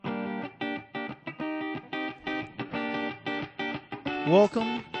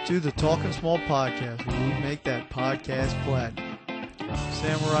Welcome to the Talking Small Podcast, where we make that podcast platinum.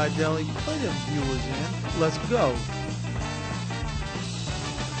 Samurai Deli, play them viewers in. Let's go.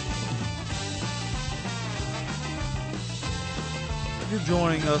 You're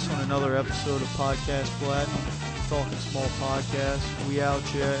joining us on another episode of Podcast Platinum, Talking Small Podcast. We out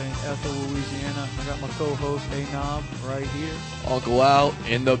here in Ethel, Louisiana. I got my co-host, A-Knob, right here. Uncle Al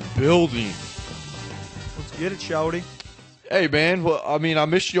in the building. Let's get it, shouty. Hey, man. Well, I mean, I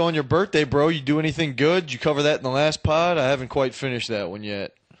missed you on your birthday, bro. You do anything good? Did you cover that in the last pod? I haven't quite finished that one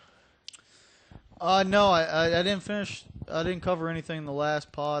yet. No, I didn't finish. I didn't cover anything in the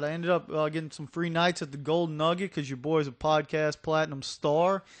last pod. I ended up getting some free nights at the Golden Nugget because your boy's a podcast platinum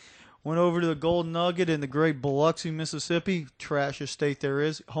star. Went over to the Golden Nugget in the great Biloxi, Mississippi, trashiest state there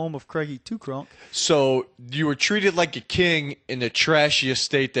is, home of Craigie Two Crunk. So you were treated like a king in the trashiest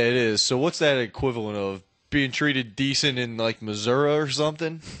state that is. So what's that equivalent of? Being treated decent in, like, Missouri or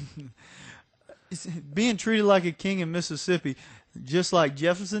something? Being treated like a king in Mississippi, just like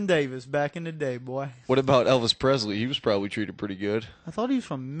Jefferson Davis back in the day, boy. What about Elvis Presley? He was probably treated pretty good. I thought he was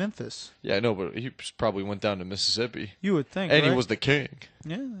from Memphis. Yeah, I know, but he probably went down to Mississippi. You would think, and right? he was the king.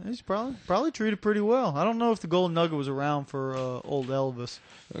 Yeah, he's probably treated pretty well. I don't know if the Golden Nugget was around for old Elvis.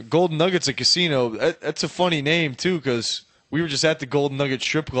 Golden Nugget's a casino. That's a funny name, too, because we were just at the Golden Nugget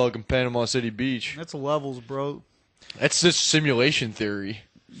Strip Club in Panama City Beach. That's levels, bro. That's just simulation theory.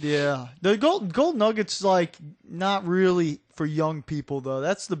 Yeah. The Gold Nugget's, like, not really for young people, though.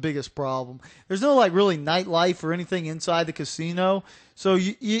 That's the biggest problem. There's no, like, really nightlife or anything inside the casino. So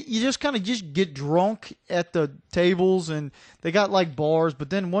you just kind of just get drunk at the tables, and they got, like, bars. But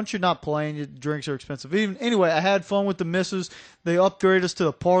then once you're not playing, your drinks are expensive. Anyway, I had fun with the missus. They upgraded us to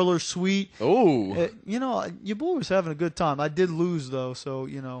the parlor suite. Oh. Your boy was having a good time. I did lose, though, so,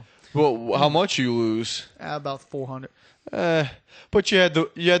 Well, how much you lose? About $400. But you had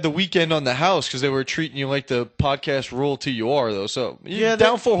the weekend on the house because they were treating you like the podcast royalty you are, though. So Yeah,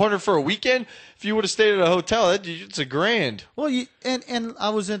 down $400 for a weekend. If you would have stayed at a hotel, it's $1,000. Well, and I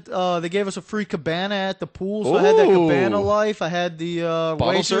was at. They gave us a free cabana at the pool, so I had that cabana life. I had the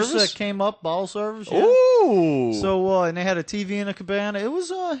waitress service? that came up, bottle service. Yeah. Ooh. So and they had a TV in a cabana. It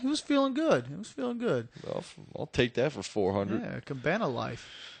was feeling good. It was feeling good. I'll take that for $400. Yeah, cabana life.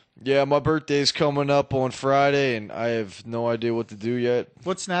 Yeah, my birthday's coming up on Friday, and I have no idea what to do yet.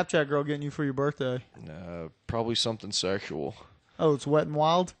 What's Snapchat girl getting you for your birthday? Probably something sexual. Oh, it's Wet and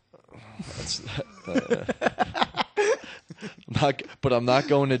Wild. That's, but I'm not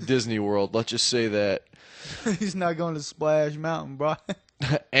going to Disney World. Let's just say that. He's not going to Splash Mountain, bro.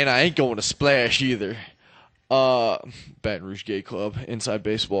 And I ain't going to Splash either. Baton Rouge Gay Club, Inside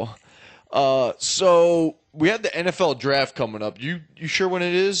Baseball. So we had the NFL draft coming up. You sure when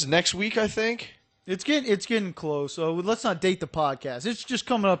it is? Next week, I think. It's getting close. So let's not date the podcast. It's just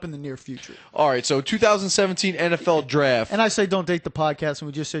coming up in the near future. All right. So 2017 NFL draft. And I say don't date the podcast, and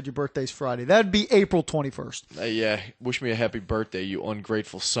we just said your birthday's Friday. That'd be April 21st. Yeah. Wish me a happy birthday, you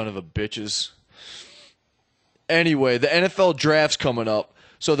ungrateful son of a bitches. Anyway, the NFL draft's coming up.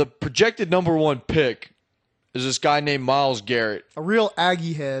 So the projected number one pick is this guy named Myles Garrett. A real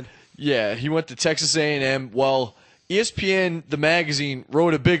Aggie head. Yeah, he went to Texas A&M. Well, ESPN, the magazine,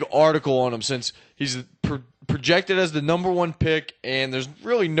 wrote a big article on him since he's projected as the number one pick, and there's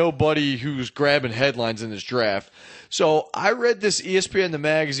really nobody who's grabbing headlines in this draft. So I read this ESPN, the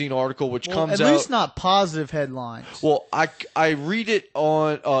magazine article, which comes out... At least not positive headlines. Well, I read it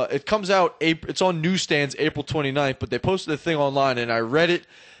on... it comes out... It's on newsstands April 29th, but they posted a thing online, and I read it,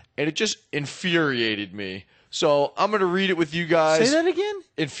 and it just infuriated me. So I'm going to read it with you guys. Say that again?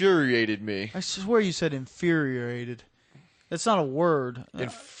 Infuriated me. I swear you said infuriated. That's not a word.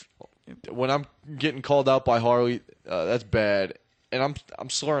 When I'm getting called out by Harley, that's bad. And I'm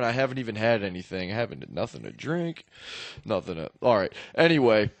slurring. I haven't even had anything. I haven't nothing to drink. Nothing to... All right.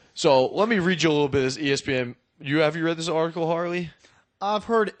 Anyway, so let me read you a little bit of this ESPN. Have you read this article, Harley? I've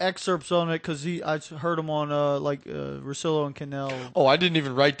heard excerpts on it because I heard him on Russillo and Cannell. Oh, I didn't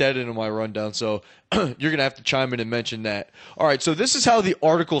even write that into my rundown, so you're going to have to chime in and mention that. All right, so this is how the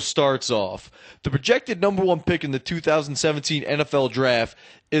article starts off. The projected number one pick in the 2017 NFL Draft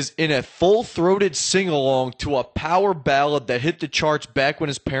is in a full-throated sing-along to a power ballad that hit the charts back when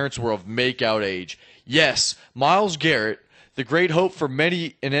his parents were of make-out age. Yes, Myles Garrett, the great hope for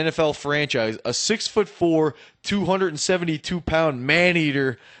many an NFL franchise, a 6'4", 272-pound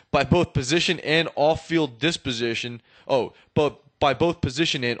man-eater by both position and off-field disposition. But by both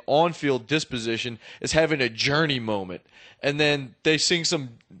position and on-field disposition, is having a Journey moment. And then they say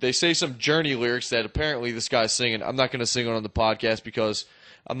some Journey lyrics that apparently this guy's singing. I'm not going to sing it on the podcast because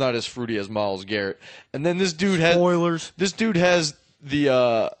I'm not as fruity as Myles Garrett. And then this dude has Spoilers. This dude has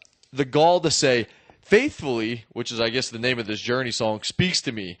the gall to say, "Faithfully," which is I guess the name of this Journey song, "speaks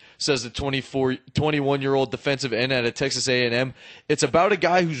to me," says the 21-year-old defensive end out of Texas A&M. It's about a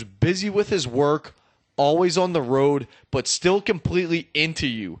guy who's busy with his work, always on the road, but still completely into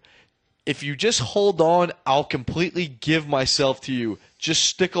you. If you just hold on, I'll completely give myself to you. Just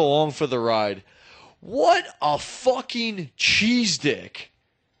stick along for the ride. What a fucking cheese dick.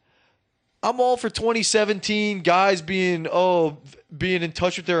 I'm all for 2017 guys being in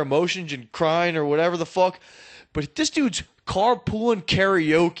touch with their emotions and crying or whatever the fuck. But this dude's carpooling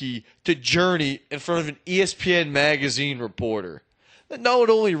karaoke to Journey in front of an ESPN magazine reporter. No, it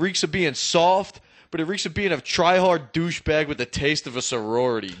only reeks of being soft, but it reeks of being a try-hard douchebag with the taste of a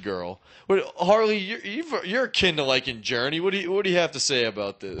sorority girl. But Harley, you're akin to liking Journey. What do you have to say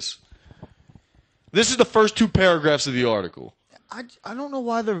about this? This is the first 2 paragraphs of the article. I don't know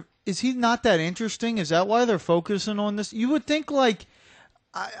why is he not that interesting? Is that why they're focusing on this? You would think like,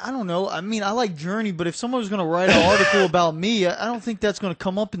 I don't know. I mean, I like Journey, but if someone was going to write an article about me, I don't think that's going to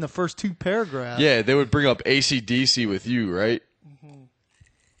come up in the first 2 paragraphs. Yeah, they would bring up AC/DC with you, right?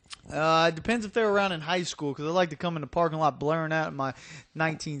 It depends if they're around in high school, because I like to come in the parking lot blaring out my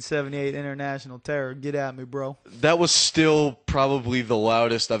 1978 International Terror. Get at me, bro. That was still probably the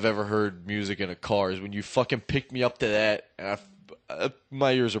loudest I've ever heard music in a car, is when you fucking picked me up to that. And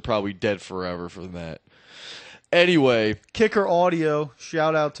my ears are probably dead forever from that. Anyway. Kicker Audio,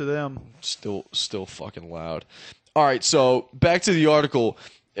 shout out to them. Still fucking loud. All right, so back to the article.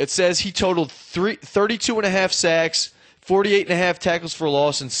 It says he totaled 32.5 sacks, 48.5 tackles for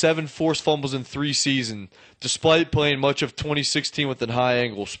loss, and 7 forced fumbles in 3 seasons, despite playing much of 2016 with a high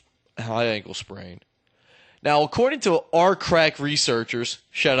ankle sprain. Now, according to our crack researchers,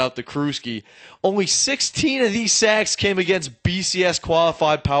 shout out to Krusky, only 16 of these sacks came against BCS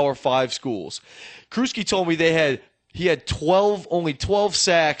qualified Power 5 schools. Krusky told me he had only 12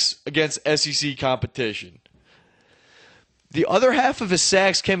 sacks against SEC competition. The other half of his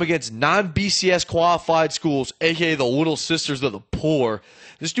sacks came against non-BCS qualified schools, a.k.a. the Little Sisters of the Poor.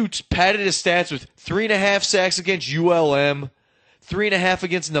 This dude padded his stats with 3.5 sacks against ULM, 3.5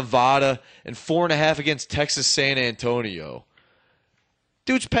 against Nevada, and 4.5 against Texas San Antonio.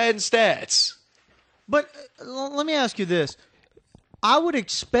 Dude's padding stats. But let me ask you this. I would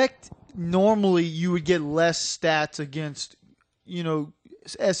expect normally you would get less stats against,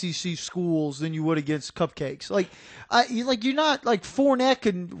 SEC schools than you would against cupcakes. You're not like Fournette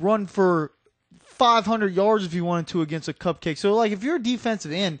can run for 500 yards if you wanted to against a cupcake. So like if you're a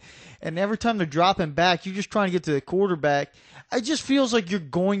defensive end and every time they're dropping back, you're just trying to get to the quarterback. It just feels like you're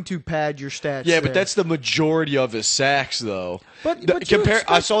going to pad your stats. Yeah, but that's the majority of his sacks, though. But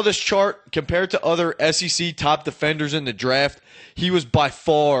I saw this chart compared to other SEC top defenders in the draft. He was by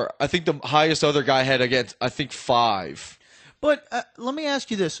far, I think the highest other guy had against, 5. But let me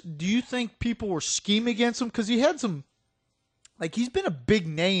ask you this. Do you think people were scheming against him? Because he had some, he's been a big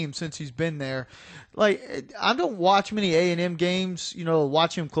name since he's been there. I don't watch many A&M games,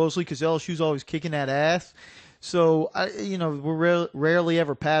 watch him closely because LSU's always kicking that ass. So, we're rarely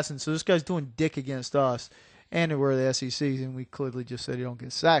ever passing. So this guy's doing dick against us. And we're the SEC, and we clearly just said he don't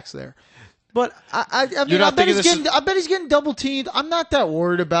get sacks there. But I bet he's getting double teamed. I'm not that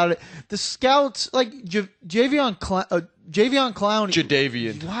worried about it. The scouts, Jadeveon Clowney.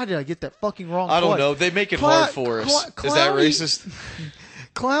 Why did I get that fucking wrong? I don't know. They make it hard for us. Is that racist?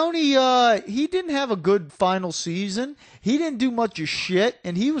 Clowney, he didn't have a good final season. He didn't do much of shit,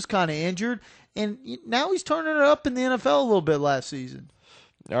 and he was kind of injured. And now he's turning it up in the NFL a little bit last season.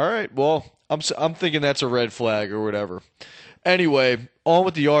 All right. Well, I'm thinking that's a red flag or whatever. Anyway, on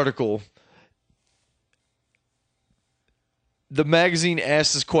with the article. The magazine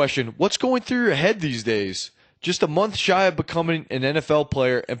asked this question: what's going through your head these days? Just a month shy of becoming an NFL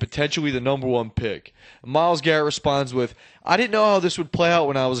player and potentially the number 1 pick. Myles Garrett responds with, I didn't know how this would play out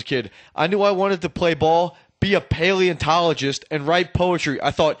when I was a kid. I knew I wanted to play ball, be a paleontologist, and write poetry.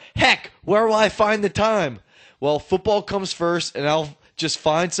 I thought, heck, where will I find the time? Well, football comes first, and I'll just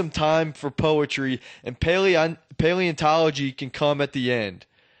find some time for poetry, and paleontology can come at the end.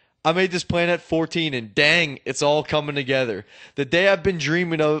 I made this plan at 14, and dang, it's all coming together. The day I've been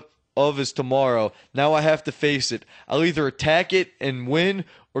dreaming of is tomorrow. Now I have to face it. I'll either attack it and win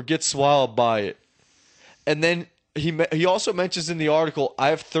or get swallowed by it. And then he also mentions in the article, I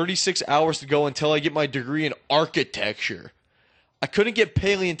have 36 hours to go until I get my degree in architecture. I couldn't get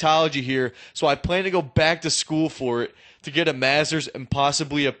paleontology here, so I plan to go back to school for it to get a master's and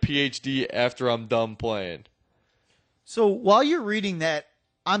possibly a PhD after I'm done playing. So while you're reading that,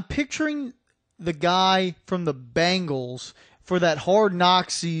 I'm picturing the guy from the Bengals for that Hard Knock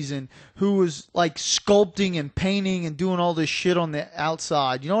season who was like sculpting and painting and doing all this shit on the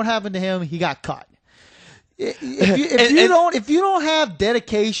outside. You know what happened to him? He got cut. If you don't have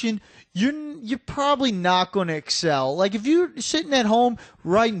dedication, you're probably not going to excel. Like if you're sitting at home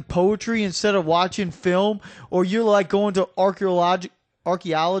writing poetry instead of watching film, or you're like going to archaeology.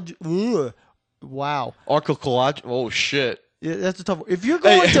 Wow. Archaeology. Oh shit. Yeah, that's a tough one. If you're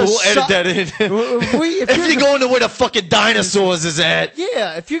going to we'll edit that in. If you're going to where the fucking dinosaurs is at.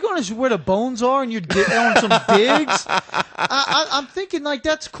 Yeah, if you're going to where the bones are and you're on some digs, I'm thinking like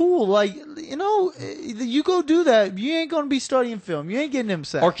that's cool. Like, you know, you go do that. You ain't going to be studying film. You ain't getting them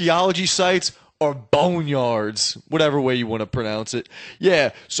sacks. Archaeology sites or boneyards, whatever way you want to pronounce it.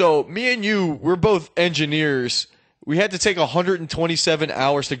 Yeah, so me and you, we're both engineers. We had to take 127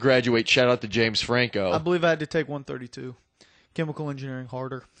 hours to graduate. Shout out to James Franco. I believe I had to take 132. Chemical engineering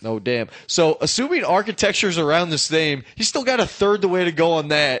harder. Oh, damn. So, assuming architecture's around the same, he's still got a third the way to go on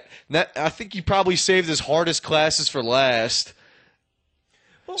that. I think he probably saved his hardest classes for last.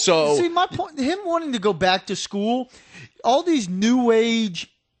 Well, see, my point, him wanting to go back to school, all these new age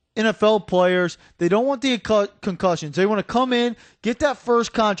NFL players, they don't want the concussions. They want to come in, get that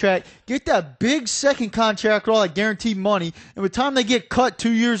first contract, get that big second contract with all that guaranteed money, and by the time they get cut 2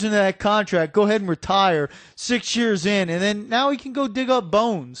 years into that contract, go ahead and retire 6 years in, and then now he can go dig up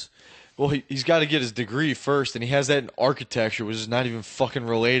bones. Well, he's got to get his degree first, and he has that in architecture, which is not even fucking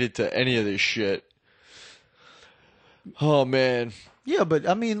related to any of this shit. Oh, man. Yeah, but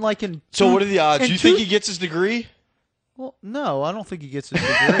I mean, like in... So what are the odds? You think he gets his degree? Well, no, I don't think he gets his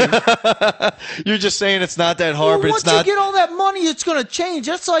degree. You're just saying it's not that hard, but it's not. Once you get all that money, it's going to change.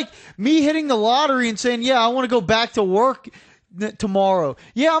 That's like me hitting the lottery and saying, yeah, I want to go back to work tomorrow.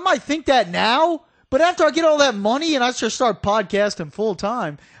 Yeah, I might think that now, but after I get all that money and I just start podcasting full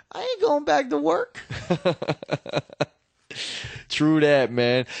time, I ain't going back to work. True that,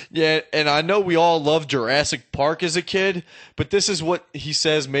 man. Yeah, and I know we all loved Jurassic Park as a kid, but this is what he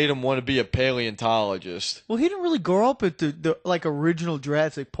says made him want to be a paleontologist. Well, he didn't really grow up at the like original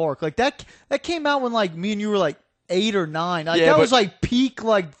Jurassic Park. Like that came out when like me and you were like 8 or 9. Like, that was like peak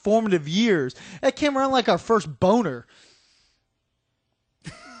like formative years. That came around like our first boner.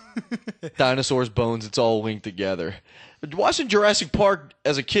 Dinosaurs, bones, it's all linked together. Watching Jurassic Park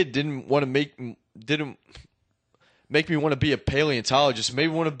as a kid didn't make me want to be a paleontologist. Maybe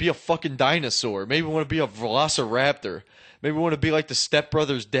want to be a fucking dinosaur. Maybe want to be a velociraptor. Maybe want to be like the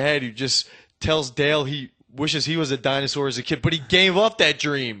stepbrother's dad who just tells Dale he wishes he was a dinosaur as a kid, but he gave up that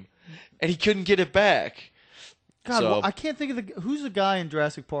dream and he couldn't get it back. God, so, well, I can't think of who's the guy in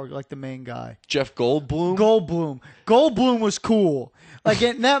Jurassic Park, like the main guy. Jeff Goldblum? Goldblum was cool. Like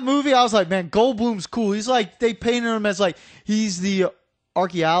in that movie, I was like, man, Goldblum's cool. He's like, they painted him as like, he's the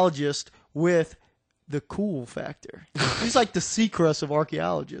archaeologist with the cool factor. He's like the Seacrest of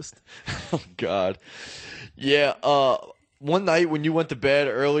archaeologists. Oh, God. Yeah, one night when you went to bed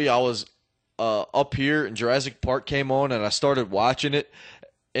early, I was up here and Jurassic Park came on and I started watching it.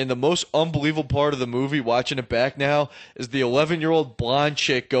 And the most unbelievable part of the movie, watching it back now, is the 11-year-old blonde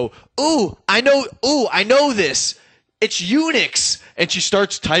chick go, ooh, I know this. It's Unix. And she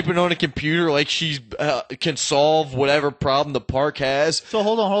starts typing on a computer like she can solve whatever problem the park has. So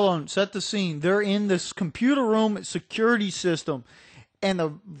hold on. Set the scene. They're in this computer room security system, and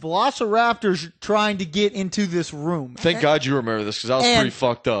the Velociraptor's trying to get into this room. Thank God you remember this, because I was pretty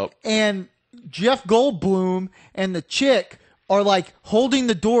fucked up. And Jeff Goldblum and the chick are like holding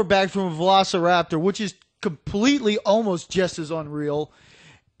the door back from a Velociraptor, which is completely almost just as unreal.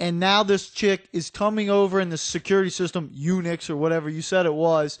 And now this chick is coming over in the security system, Unix or whatever you said it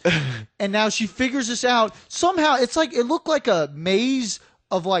was. And now she figures this out. Somehow, it's like, it looked like a maze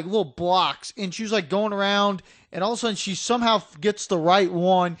of like little blocks. And she was like going around, and all of a sudden she somehow gets the right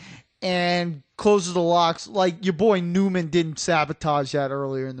one and closes the locks. Like your boy Newman didn't sabotage that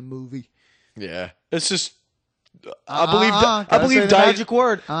earlier in the movie. Yeah. It's just, I believe magic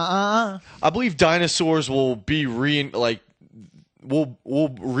word. I believe dinosaurs will be We'll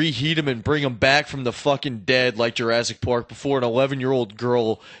reheat them and bring them back from the fucking dead like Jurassic Park before an 11-year-old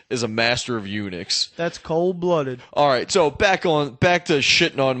girl is a master of Unix. That's cold-blooded. All right, so back to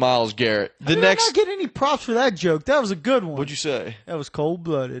shitting on Myles Garrett. I did not get any props for that joke. That was a good one. What'd you say? That was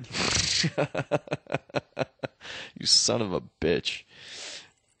cold-blooded. You son of a bitch.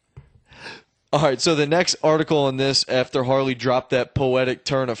 All right, so the next article on this, after Harley dropped that poetic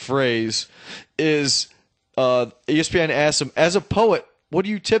turn of phrase, is ESPN asked him, as a poet, what do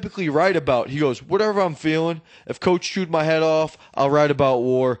you typically write about? He goes, whatever I'm feeling. If coach chewed my head off, I'll write about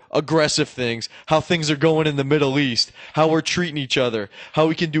war, aggressive things, how things are going in the Middle East, how we're treating each other, how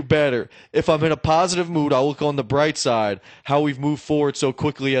we can do better. If I'm in a positive mood, I'll look on the bright side, how we've moved forward so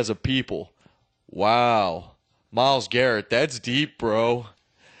quickly as a people. Wow. Myles Garrett, that's deep, bro.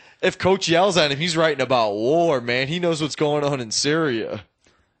 If coach yells at him, he's writing about war, man. He knows what's going on in Syria.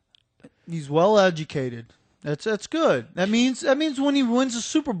 He's well educated. That's good. That means when he wins the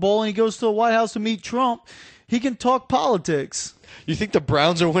Super Bowl and he goes to the White House to meet Trump, he can talk politics. You think the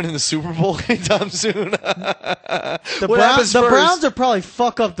Browns are winning the Super Bowl anytime soon? The Browns will probably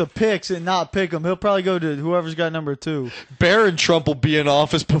fuck up the picks and not pick him. He'll probably go to whoever's got number 2. Barron Trump will be in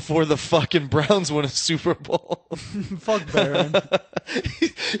office before the fucking Browns win a Super Bowl. Fuck Barron.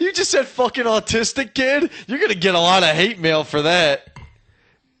 You just said fucking autistic kid? You're going to get a lot of hate mail for that.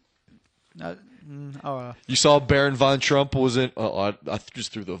 You saw Barron Von Trump was in. Oh, I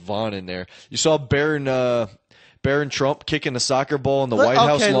just threw the Von in there. You saw Barron Trump kicking the soccer ball in the White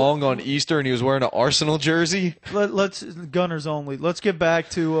House lawn on Easter, and he was wearing an Arsenal jersey. Let's Gunners only. Let's get back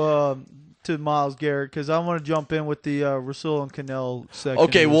to Myles Garrett because I want to jump in with the Rasul and Cannell section.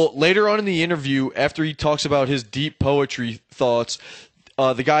 Okay, well, later on in the interview, after he talks about his deep poetry thoughts,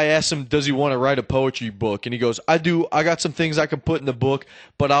 the guy asks him, does he want to write a poetry book? And he goes, I do. I got some things I can put in the book,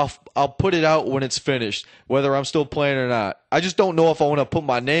 but I'll put it out when it's finished, whether I'm still playing or not. I just don't know if I want to put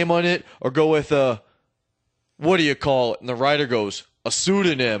my name on it or go with what do you call it? And the writer goes, a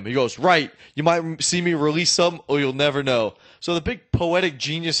pseudonym. He goes, right. You might see me release something or you'll never know. So the big poetic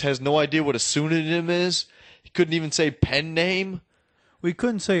genius has no idea what a pseudonym is. He couldn't even say pen name. We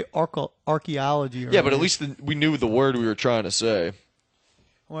couldn't say archaeology. Yeah, but at least we knew the word we were trying to say.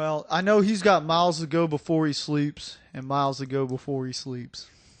 Well, I know he's got miles to go before he sleeps and miles to go before he sleeps.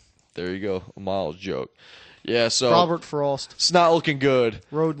 There you go. A Miles joke. Yeah, so Robert Frost. It's not looking good.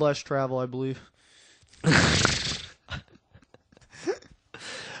 Road less travel, I believe.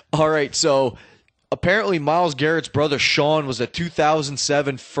 All right, so apparently Myles Garrett's brother Sean was a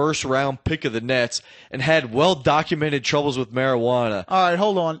 2007 first-round pick of the Nets and had well-documented troubles with marijuana. All right,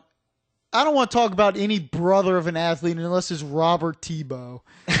 hold on. I don't want to talk about any brother of an athlete unless it's Robert Tebow.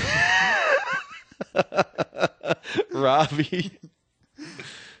 Robbie.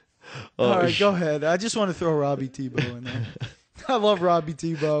 All right, go ahead. I just want to throw Robbie Tebow in there. I love Robbie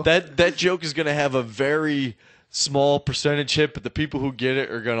Tebow. That joke is going to have a very small percentage hit, but the people who get it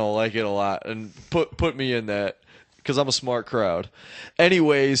are going to like it a lot. And put me in that because I'm a smart crowd.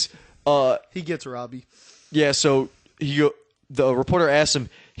 Anyways. He gets Robbie. Yeah, so the reporter asked him,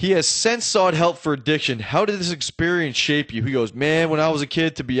 he has since sought help for addiction. How did this experience shape you? He goes, man, when I was a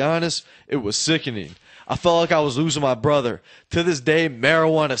kid, to be honest, it was sickening. I felt like I was losing my brother. To this day,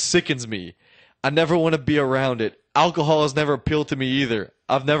 marijuana sickens me. I never want to be around it. Alcohol has never appealed to me either.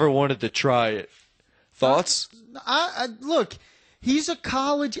 I've never wanted to try it. Thoughts? Look, he's a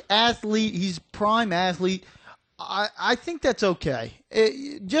college athlete. He's a prime athlete. I think that's okay.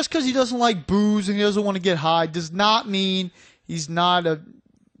 Just because he doesn't like booze and he doesn't want to get high does not mean he's not a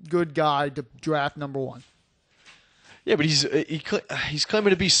good guy to draft number 1. Yeah, but he's claiming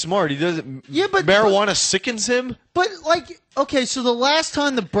to be smart. He doesn't. Yeah, but marijuana sickens him. But okay, so the last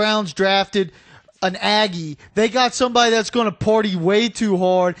time the Browns drafted an Aggie, they got somebody that's going to party way too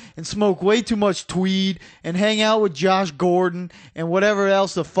hard and smoke way too much tweed and hang out with Josh Gordon and whatever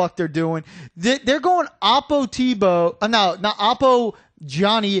else the fuck they're doing. They're going Oppo Tebow. No, not Oppo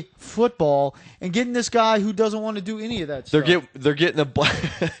Johnny football and getting this guy who doesn't want to do any of that stuff. They're getting a black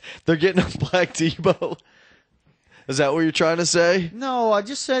Tebow. Is that what you're trying to say? No, I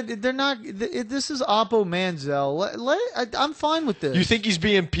just said they're not. This is Oppo Manziel. I'm fine with this. You think he's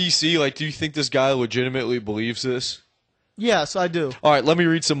being PC? Like, do you think this guy legitimately believes this? Yes, I do. All right, let me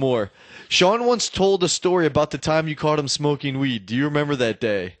read some more. Sean once told a story about the time you caught him smoking weed. Do you remember that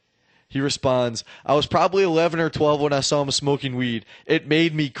day? He responds, I was probably 11 or 12 when I saw him smoking weed. It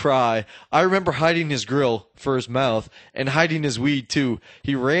made me cry. I remember hiding his grill for his mouth and hiding his weed too.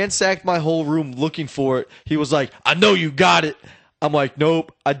 He ransacked my whole room looking for it. He was like, I know you got it. I'm like,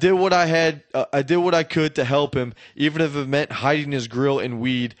 nope. I did what I could to help him, even if it meant hiding his grill and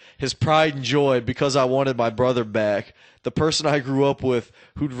weed, his pride and joy because I wanted my brother back. The person I grew up with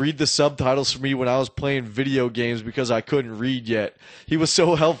who'd read the subtitles for me when I was playing video games because I couldn't read yet. He was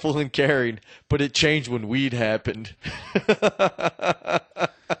so helpful and caring, but it changed when weed happened.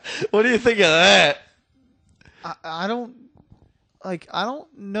 What do you think of that? I don't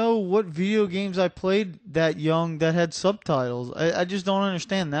know what video games I played that young that had subtitles. I just don't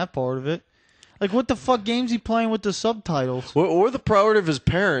understand that part of it. Like, what the fuck game's he playing with the subtitles? Or the priority of his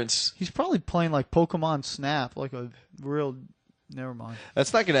parents. He's probably playing, like, Pokemon Snap, like a real Never mind.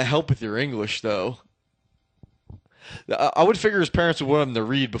 That's not going to help with your English, though. I would figure his parents would want him to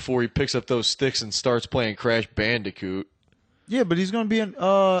read before he picks up those sticks and starts playing Crash Bandicoot. Yeah, but he's going to be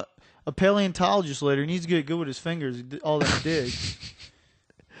a paleontologist later. He needs to get good with his fingers. All that dig.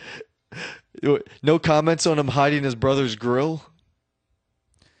 No comments on him hiding his brother's grill?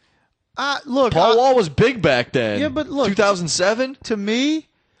 Look, Paul Wall was big back then. Yeah, but look, 2007? To me,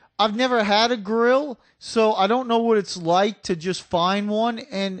 I've never had a grill, so I don't know what it's like to just find one.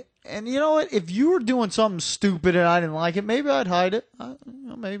 And you know what? If you were doing something stupid and I didn't like it, maybe I'd hide it.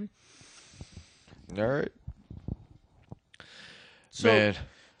 Maybe. All right. So, Man.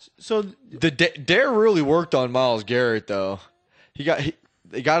 So Dare really worked on Myles Garrett, though.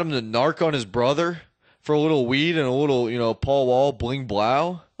 They got him to narc on his brother for a little weed and a little, Paul Wall bling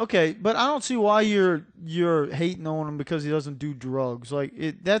blow. Okay, but I don't see why you're hating on him because he doesn't do drugs.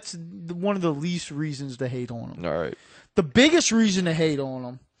 That's one of the least reasons to hate on him. All right. The biggest reason to hate on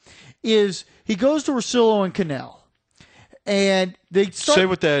him is he goes to Russillo and Cannell. And they start, say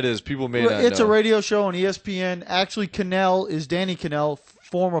what that is. People may not know. It's a radio show on ESPN. Actually, Cannell is Danny Cannell,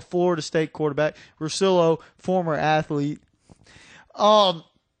 former Florida State quarterback. Russillo, former athlete.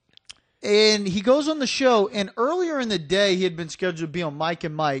 And he goes on the show, and earlier in the day, he had been scheduled to be on Mike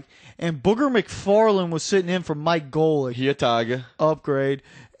and Mike, and Booger McFarland was sitting in for Mike Golick. He a tiger. Upgrade.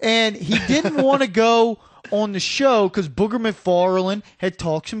 And he didn't want to go on the show because Booger McFarland had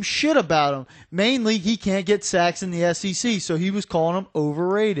talked some shit about him. Mainly, he can't get sacks in the SEC, so he was calling him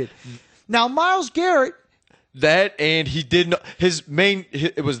overrated. Now, Myles Garrett... That, and he didn't...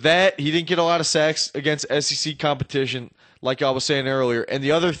 It was that. He didn't get a lot of sacks against SEC competition, like I was saying earlier. And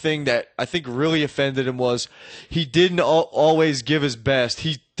the other thing that I think really offended him was he didn't always give his best.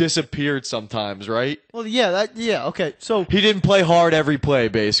 He disappeared sometimes, right? Well, yeah, okay. So he didn't play hard every play,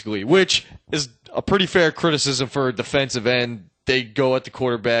 basically, which is a pretty fair criticism for a defensive end. They go at the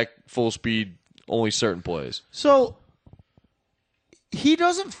quarterback full speed, only certain plays. So he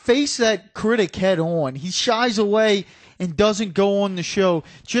doesn't face that critic head on. He shies away and doesn't go on the show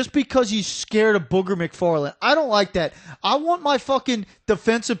just because he's scared of Booger McFarland. I don't like that. I want my fucking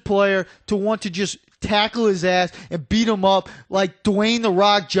defensive player to want to just tackle his ass and beat him up like Dwayne "The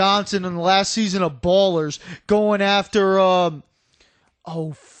Rock" Johnson in the last season of Ballers going after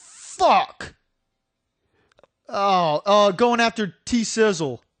going after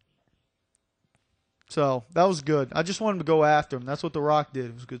T-Sizzle. So, that was good. I just wanted to go after him. That's what The Rock did.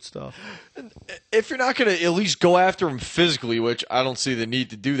 It was good stuff. If you're not going to at least go after him physically, which I don't see the need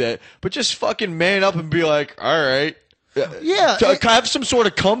to do that, but just fucking man up and be like, all right. Yeah. Have some sort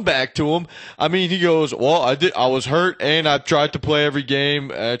of comeback to him. I mean, he goes, well, I was hurt, and I tried to play every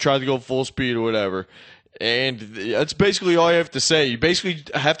game. I tried to go full speed or whatever. And that's basically all you have to say. You basically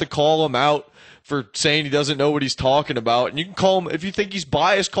have to call him out for saying he doesn't know what he's talking about. And you can call him, if you think he's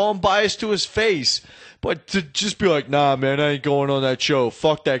biased, call him biased to his face. But to just be like, nah, man, I ain't going on that show.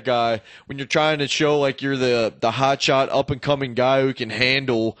 Fuck that guy. When you're trying to show like you're the hotshot, up-and-coming guy who can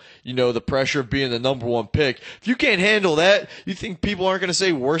handle, the pressure of being the number one pick. If you can't handle that, you think people aren't going to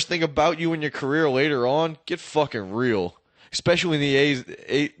say worst thing about you in your career later on? Get fucking real. Especially in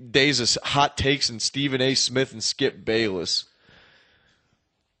the days of hot takes and Stephen A. Smith and Skip Bayless.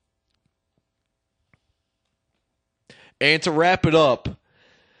 And to wrap it up,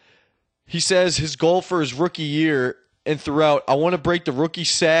 he says his goal for his rookie year and throughout, I want to break the rookie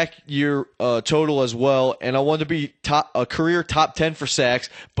sack year total as well, and I want to be a career top 10 for sacks,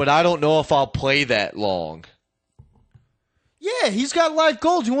 but I don't know if I'll play that long. Yeah, he's got life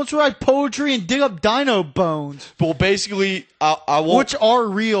goals. He wants to write poetry and dig up dino bones. Well, basically, I won't... Which are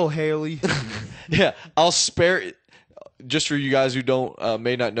real, Haley. Yeah, I'll spare it. Just for you guys who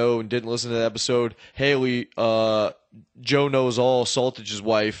may not know and didn't listen to the episode, Haley, Joe Knows All, Saltage's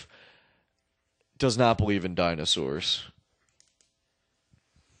wife, does not believe in dinosaurs.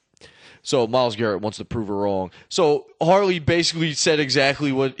 So Myles Garrett wants to prove her wrong. So Harley basically said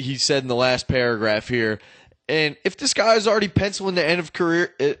exactly what he said in the last paragraph here. And if this guy is already penciling the end of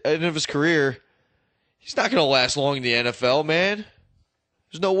his career, he's not going to last long in the NFL, man.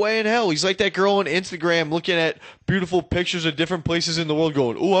 There's no way in hell. He's like that girl on Instagram looking at beautiful pictures of different places in the world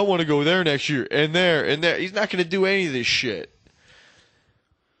going, oh, I want to go there next year, and there, and there. He's not going to do any of this shit.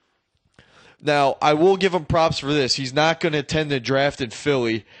 Now, I will give him props for this. He's not going to attend the draft in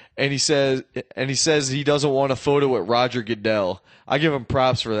Philly, and he says he doesn't want a photo with Roger Goodell. I give him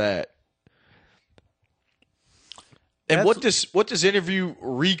props for that. And what this interview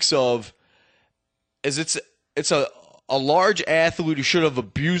reeks of is it's a large athlete who should have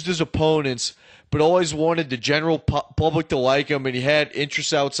abused his opponents, but always wanted the general public to like him, and he had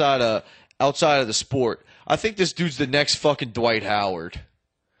interests outside of the sport. I think this dude's the next fucking Dwight Howard.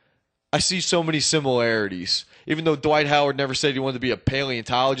 I see so many similarities. Even though Dwight Howard never said he wanted to be a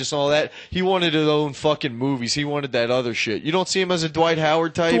paleontologist and all that, he wanted his own fucking movies. He wanted that other shit. You don't see him as a Dwight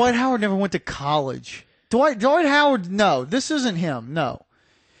Howard type? Dwight Howard never went to college. Dwight Howard, no. This isn't him. No.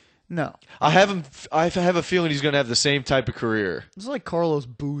 I have a feeling he's going to have the same type of career. It's like Carlos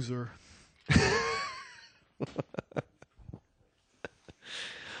Boozer.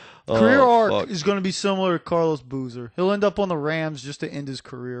 Career arc is going to be similar to Carlos Boozer. He'll end up on the Rams just to end his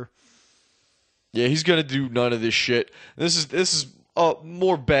career. Yeah, he's going to do none of this shit. This is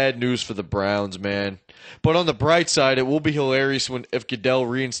more bad news for the Browns, man. But on the bright side, it will be hilarious if Goodell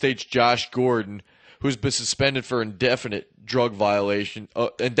reinstates Josh Gordon, who's been suspended for indefinitely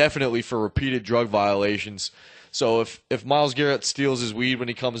for repeated drug violations. So if Myles Garrett steals his weed when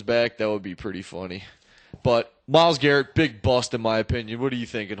he comes back, that would be pretty funny. But Myles Garrett, big bust in my opinion. What are you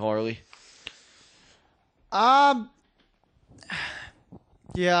thinking, Harley?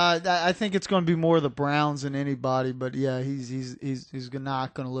 Yeah, I think it's going to be more the Browns than anybody. But yeah, he's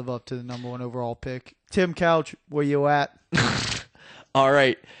not going to live up to the number 1 overall pick. Tim Couch, where you at? All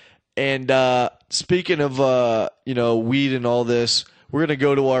right. And speaking of weed and all this, we're going to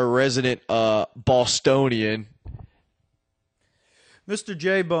go to our resident Bostonian, Mr.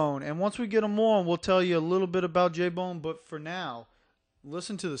 J-Bone. And once we get him on, we'll tell you a little bit about J-Bone. But for now,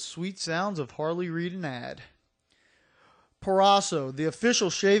 listen to the sweet sounds of Harley read an ad. Parasso, the official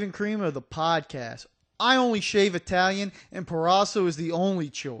shaving cream of the podcast. I only shave Italian, and Parasso is the only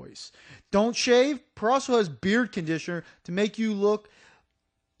choice. Don't shave? Parasso has beard conditioner to make you look...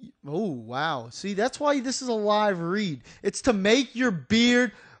 Oh, wow. See, that's why this is a live read. It's to make your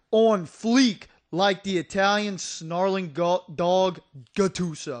beard on fleek like the Italian snarling dog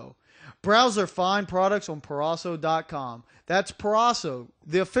Gattuso. Browse their fine products on Parasso.com. That's Parasso,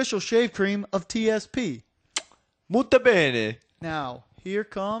 the official shave cream of TSP. Molto bene. Now, here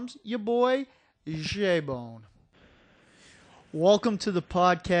comes your boy, J-Bone. Welcome to the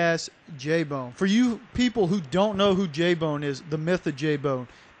podcast, J-Bone. For you people who don't know who J-Bone is, the myth of J-Bone,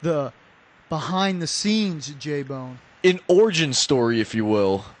 the behind-the-scenes J-Bone. An origin story, if you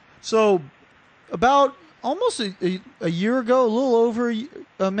will. So, about almost a year ago, a little over,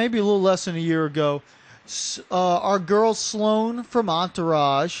 maybe a little less than a year ago, our girl Sloan from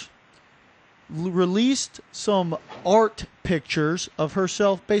Entourage released some art pictures of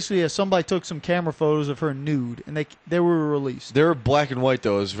herself. Basically, somebody took some camera photos of her nude, and they were released. They were black and white,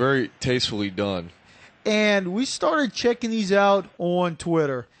 though. It was very tastefully done. And we started checking these out on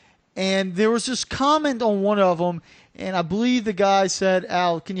Twitter. And there was this comment on one of them, and I believe the guy said,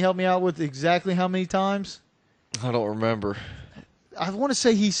 Al, can you help me out with exactly how many times? I don't remember. I want to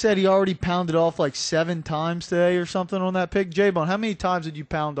say he said he already pounded off like 7 times today or something on that pic. J-Bone, how many times did you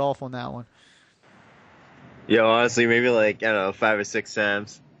pound off on that one? Yo, honestly, maybe like, I don't know, 5 or 6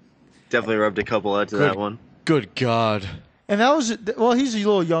 times. Definitely rubbed a couple out to that one. Good God. And that was, well, he's a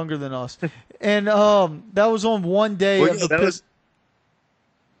little younger than us. And that was on one day of the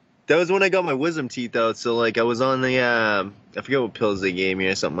that was when I got my wisdom teeth out. So, like, I was on the, I forget what pills they gave me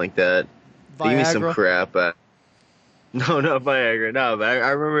or something like that. They gave me some crap. No, not Viagra. No, but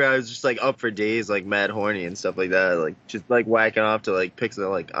I remember I was just, like, up for days, like, mad horny and stuff like that. Like, just, like, whacking off to, like, pics of,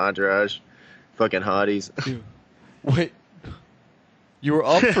 like, Entourage. Fucking hotties. Wait. You were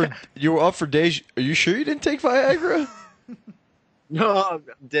up for days. Are you sure you didn't take Viagra? No, I'm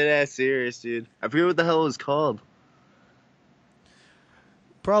dead ass serious, dude. I forget what the hell it was called.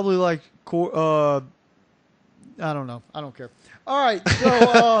 Probably like, I don't know. I don't care. All right,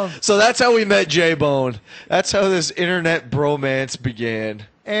 so so that's how we met J-Bone. That's how this internet bromance began.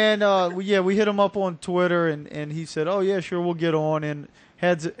 And we hit him up on Twitter, and he said, "Oh yeah, sure, we'll get on." And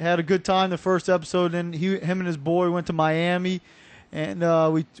had a good time the first episode. And him and his boy went to Miami, and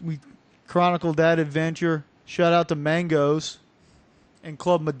we chronicled that adventure. Shout out to Mangoes and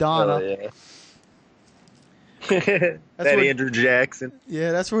Club Madonna. Oh yeah. That Andrew Jackson.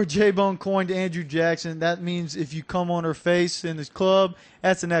 Yeah, that's where J-Bone coined Andrew Jackson. That means if you come on her face in this club,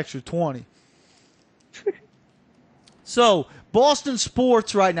 that's an extra 20. So, Boston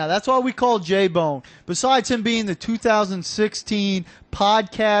sports right now. That's why we call J-Bone. Besides him being the 2016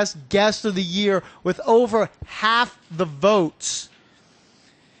 podcast guest of the year with over half the votes.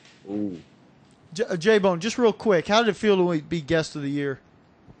 Ooh. J-Bone, just real quick, how did it feel to be guest of the year?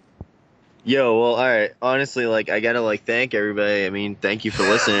 Yo, well, all right. Honestly, like, I gotta like thank everybody. I mean, thank you for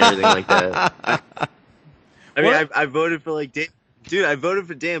listening and everything like that. I voted for like dude. I voted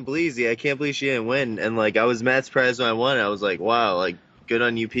for Dan Bleasy. I can't believe she didn't win. And like, I was mad surprised when I won. I was like, wow, like, good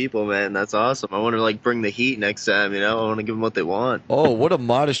on you people, man. That's awesome. I want to like bring the heat next time. You know, I want to give them what they want. Oh, what a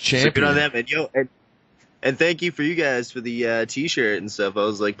modest champion. So good on them. And yo, And thank you for you guys for the t-shirt and stuff. I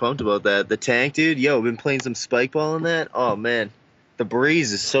was like pumped about that. The tank, dude. Yo, been playing some spike ball in that. Oh man, the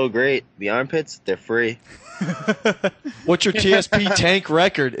breeze is so great. The armpits, they're free. What's your TSP tank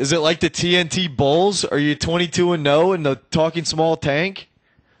record? Is it like the TNT Bulls? Are you 22-0 in the Talking Small tank?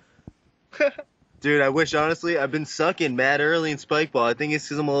 Dude, I wish, honestly. I've been sucking mad early in spike ball. I think it's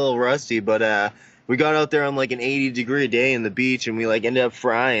because I'm a little rusty, but we got out there on like an 80-degree day in the beach, and we like ended up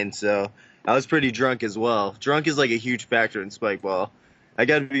frying. So I was pretty drunk as well. Drunk is like a huge factor in spike ball. I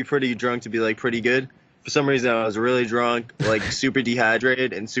got to be pretty drunk to be like pretty good. For some reason, I was really drunk, like super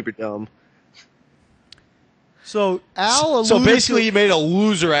dehydrated and super dumb. So Al, So alluded basically, to- you made a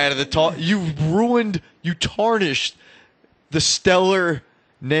loser out of the talk. You tarnished the stellar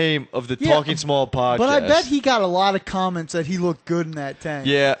name of the Yeah, Talking Small podcast. but I bet he got a lot of comments that he looked good in that tank.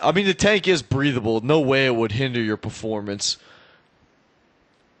 Yeah, I mean the tank is breathable. No way it would hinder your performance.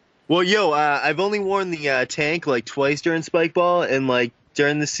 Well, yo, I've only worn the tank like twice during spike ball, and like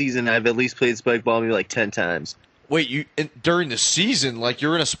during the season, I've at least played spike ball maybe like 10 times. Wait, during the season, like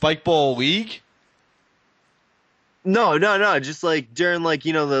you're in a spike ball league? No, just like during like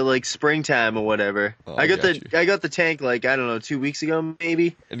the like springtime or whatever. Oh, I got got I got the tank like I don't know 2 weeks ago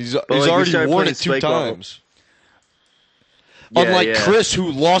maybe. And he's like, we already started worn playing it 2 spike ball. times. Yeah, Unlike yeah. Chris,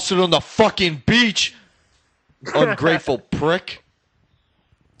 who lost it on the fucking beach. Ungrateful prick.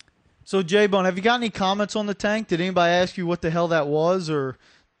 So J-Bone, have you got any comments on the tank? Did anybody ask you what the hell that was, or?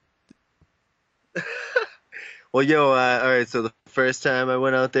 Well, yo, all right. So the first time I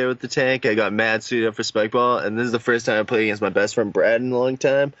went out there with the tank, I got mad suited up for spike ball, and this is the first time I played against my best friend Brad in a long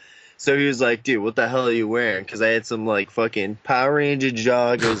time. So he was like, "Dude, what the hell are you wearing?" Because I had some like fucking Power Ranger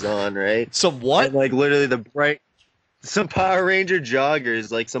joggers on, right? Some what? And, like literally some Power Ranger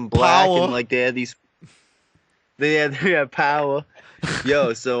joggers, like some black, Power. and like they had power.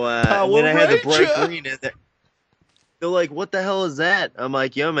 Yo, so Power and then I had the bright Ranger. green in there. They're like, "What the hell is that?" I'm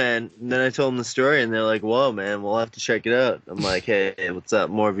like, "Yo, man." And then I told them the story, and they're like, "Whoa, man, we'll have to check it out." I'm like, "Hey, what's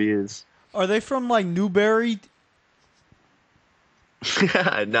up? More views?" Are they from like Newberry?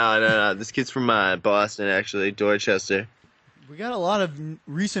 No. This kid's from Boston, actually, Dorchester. We got a lot of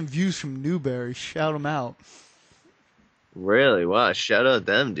recent views from Newberry. Shout them out. Really? Wow. Shout out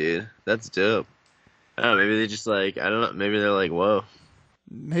them, dude. That's dope. I don't know. Maybe they just like, I don't know. Maybe they're like, whoa.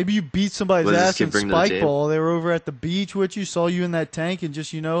 Maybe you beat somebody's What does this ass kid in bring to the spike table? ball. They were over at the beach with you, saw you in that tank, and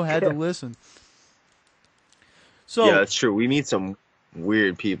just had to listen. So Yeah, that's true. We meet some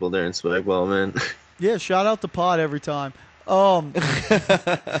weird people during spike ball, man. yeah, shout out the pod every time.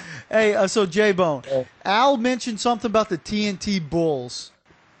 Hey, so J-Bone, Al mentioned something about the TNT Bulls.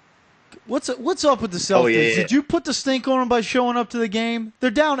 What's up with the Celtics? Oh, yeah. Did you put the stink on them by showing up to the game? They're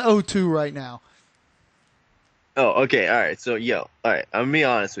down 0-2 right now. Oh, okay. All right. So, all right. I'm gonna be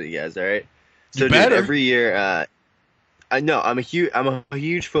honest with you guys. All right. So, You dude, better. every year, I know I'm a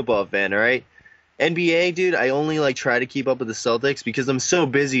huge football fan. All right. NBA, dude, I only like try to keep up with the Celtics because I'm so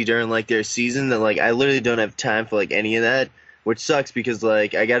busy during like their season that like I literally don't have time for like any of that, which sucks because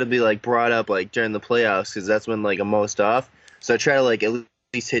like I got to be like brought up like during the playoffs because that's when like I'm most off. So I try to like at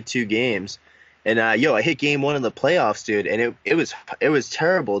least hit 2 games, and I hit game 1 in the playoffs, dude, and it was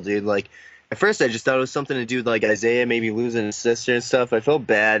terrible, dude. Like. At first, I just thought it was something to do with, like, Isaiah maybe losing his sister and stuff. I felt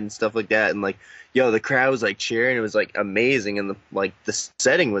bad and stuff like that. And, like, the crowd was, like, cheering. It was, like, amazing. And, the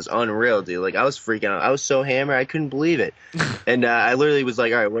setting was unreal, dude. Like, I was freaking out. I was so hammered. I couldn't believe it. And I literally was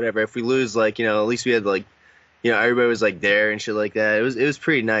like, all right, whatever. If we lose, like, at least we had, like, everybody was, like, there and shit like that. It was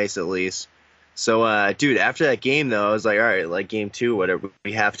pretty nice, at least. So, dude, after that game, though, I was like, all right, like, game 2, whatever.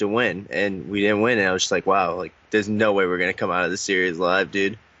 We have to win. And we didn't win. And I was just like, wow, like, there's no way we're going to come out of this series live,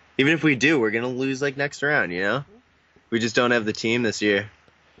 dude. Even if we do, we're going to lose, like, next round, We just don't have the team this year.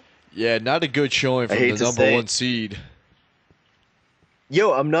 Yeah, not a good showing from hate the to number say 1 it. seed.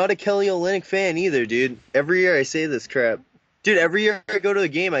 Yo, I'm not a Kelly Olynyk fan either, dude. Every year I say this crap. Dude, every year I go to a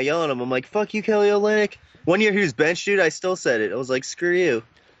game, I yell at him. I'm like, fuck you, Kelly Olynyk. One year he was benched, dude. I still said it. I was like, screw you.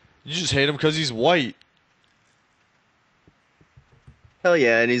 You just hate him because he's white. Hell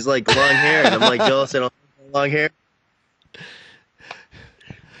yeah, and he's like long hair, and I'm like jealous I don't have long hair.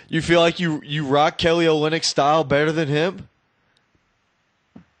 You feel like you rock Kelly Olynyk's style better than him?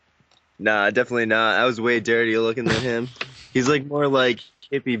 Nah, definitely not. I was way dirtier looking than him. He's like more like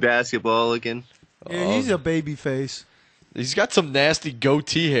hippie basketball looking. Yeah, he's a baby face. He's got some nasty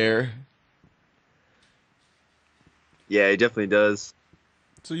goatee hair. Yeah, he definitely does.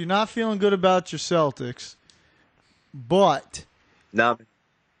 So you're not feeling good about your Celtics, but Nah,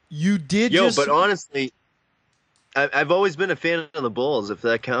 you did yo, just but honestly, I've always been a fan of the Bulls, if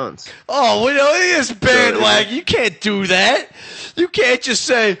that counts. Oh, we know this bandwagon. You can't do that. You can't just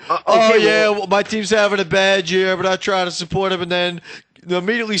say, "Oh okay, yeah, well- well, my team's having a bad year, but I try to support him," and then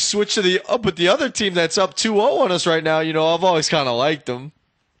immediately switch to the other team that's up 2-0 on us right now. You know, I've always kind of liked them.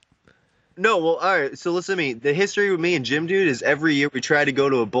 No, well, all right. So listen to me. The history with me and Jim, dude, is every year we try to go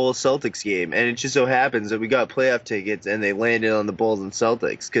to a Bulls Celtics game, and it just so happens that we got playoff tickets, and they landed on the Bulls and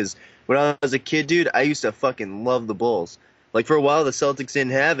Celtics. Because when I was a kid, dude, I used to fucking love the Bulls. Like for a while, the Celtics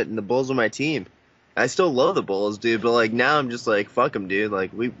didn't have it, and the Bulls were my team. I still love the Bulls, dude, but like now I'm just like, fuck them, dude.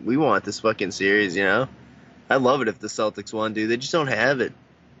 Like we want this fucking series, you know? I love it if the Celtics won, dude. They just don't have it.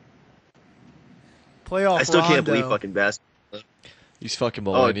 Playoff I still can't Rondo. believe fucking basketball. These fucking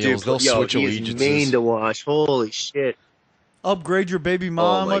Oh, millennials, dude, they'll yo, switch he is allegiances. mean to watch. Holy shit. Upgrade your baby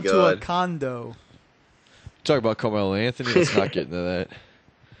mama to a God. condo. Talk about Carmelo Anthony. Let's not get into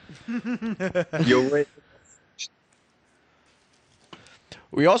that. You're right.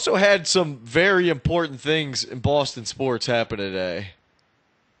 We also had some very important things in Boston sports happen today.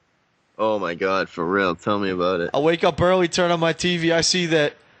 Oh my God, for real. Tell me about it. I wake up early, turn on my TV. I see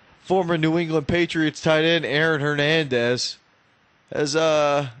that former New England Patriots tight end Aaron Hernandez has,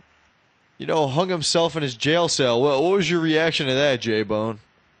 hung himself in his jail cell. What was your reaction to that, J-Bone?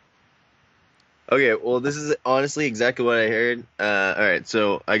 Okay, well, this is honestly exactly what I heard. All right,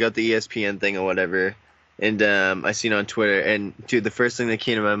 so I got the ESPN thing or whatever, and I seen it on Twitter, and dude, the first thing that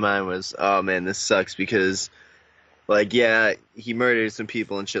came to my mind was, oh man, this sucks because, like, yeah, he murdered some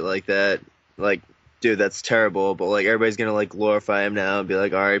people and shit like that. Like, dude, that's terrible, but like everybody's gonna like glorify him now and be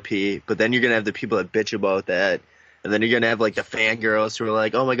like R.I.P. But then you're gonna have the people that bitch about that, and then you're gonna have like the fangirls who are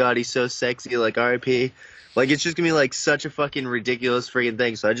like, oh my God, he's so sexy, like R.I.P. Like, it's just gonna be like such a fucking ridiculous freaking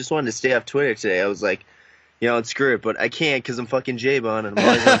thing. So I just wanted to stay off Twitter today. I was like, screw it, but I can't because I'm fucking J-Bone and I'm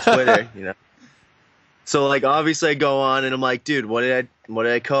always on Twitter, So like obviously I go on and I'm like, dude, what did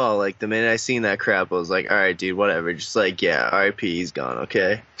I call? Like the minute I seen that crap, I was like, all right, dude, whatever. Just like, yeah, R.I.P. He's gone,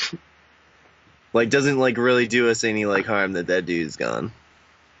 okay. Like doesn't like really do us any like harm that dude's gone.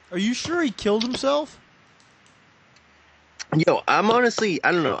 Are you sure he killed himself? Yo, I'm honestly,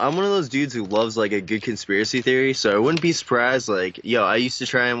 I don't know. I'm one of those dudes who loves like a good conspiracy theory, so I wouldn't be surprised. Like, yo, I used to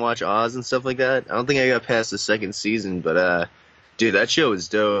try and watch Oz and stuff like that. I don't think I got past the second season, but dude, that show was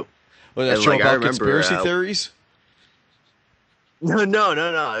dope. Was that And, show like, I about remember, conspiracy theories? No.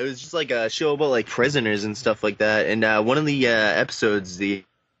 It was just like a show about like prisoners and stuff like that. And one of the episodes, the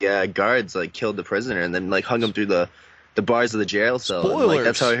guards like killed the prisoner and then like hung him through the bars of the jail cell. And, like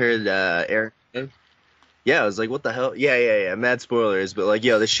that's how I heard Eric. Yeah, I was like, what the hell? Yeah. Mad spoilers, but like,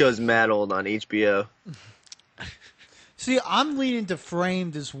 yo, this show's mad old on HBO. See, I'm leaning to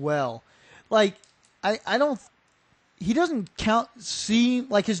Framed as well. Like, I don't. He doesn't seem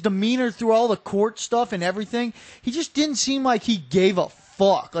like his demeanor through all the court stuff and everything. He just didn't seem like he gave a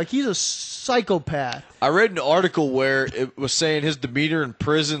fuck. Like he's a psychopath. I read an article where it was saying his demeanor in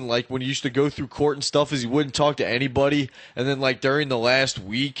prison, like when he used to go through court and stuff, is he wouldn't talk to anybody. And then like during the last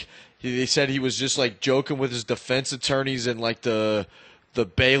week, they said he was just like joking with his defense attorneys and like the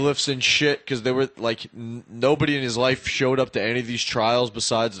bailiffs and shit because they were like nobody in his life showed up to any of these trials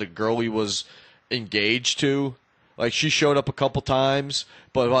besides the girl he was engaged to. Like she showed up a couple times,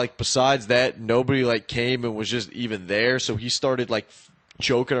 but like besides that, nobody like came and was just even there. So he started like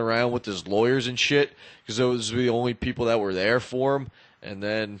joking around with his lawyers and shit because those were the only people that were there for him. And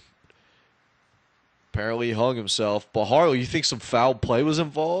then apparently he hung himself. But Harley, you think some foul play was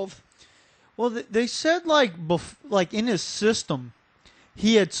involved? Well, they said like in his system,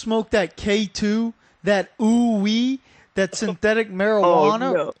 he had smoked that K2, that ooh-wee, that synthetic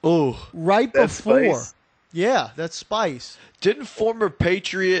marijuana Oh, right That's before. spice. Yeah, that's spice. didn't former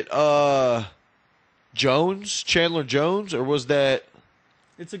Patriot Chandler Jones, or was that?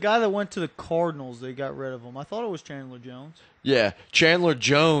 It's a guy that went to the Cardinals. They got rid of him. I thought it was Chandler Jones. Yeah, Chandler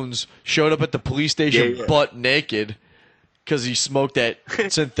Jones showed up at the police station Yeah. butt naked because he smoked that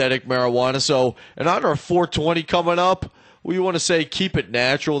synthetic marijuana. So, in honor of 420 coming up, we want to say keep it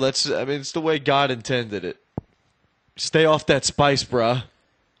natural. It's the way God intended it. Stay off that spice, bruh.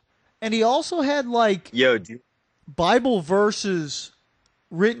 And he also had like Yo, dude. Bible verses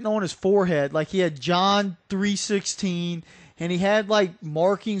written on his forehead. Like he had John 3:16, and he had like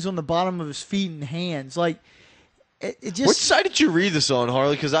markings on the bottom of his feet and hands. Like it just Which site did you read this on,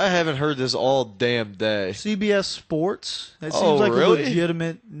 Harley? Because I haven't heard this all damn day. CBS Sports. That seems Oh, like really? a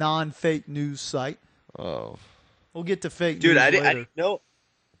legitimate non-fake news site. Oh. We'll get to fake Dude, news I later. didn't know.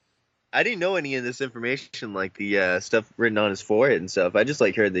 I didn't know any of this information, like the stuff written on his forehead and stuff. I just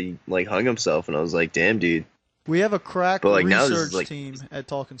like heard that he like hung himself, and I was like, "Damn, dude." We have a crack But, like, now this research is, like- team at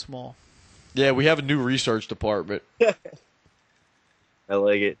Talking Small. Yeah, we have a new research department. I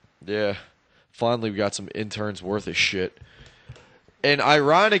like it. Yeah. Finally, we got some interns worth of shit. And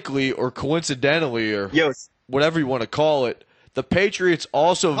ironically, or coincidentally, or Yo, whatever you want to call it, the Patriots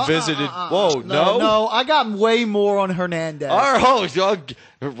also visited. Whoa, no? No, I got way more on Hernandez. All right,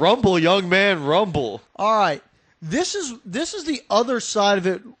 rumble, young man, rumble. All right. This is the other side of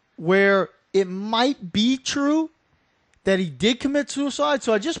it where it might be true that he did commit suicide.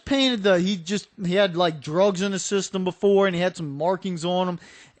 So I just painted he had like drugs in his system before and he had some markings on him.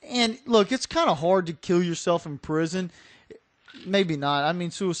 And look, it's kind of hard to kill yourself in prison. Maybe not. I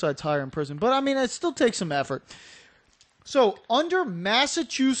mean, suicide's higher in prison, but I mean, it still takes some effort. So under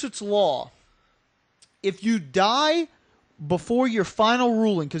Massachusetts law, if you die before your final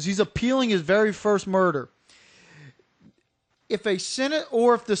ruling, because he's appealing his very first murder, if the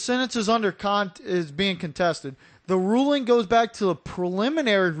sentence is being contested, the ruling goes back to the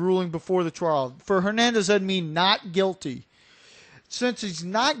preliminary ruling before the trial. For Hernandez, that'd mean not guilty. Since he's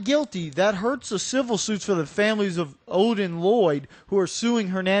not guilty, that hurts the civil suits for the families of Odin Lloyd, who are suing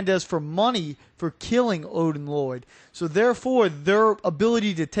Hernandez for money for killing Odin Lloyd. So therefore, their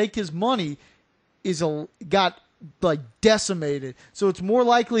ability to take his money got like decimated. So it's more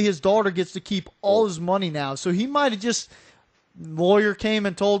likely his daughter gets to keep all his money now. So he might have just, lawyer came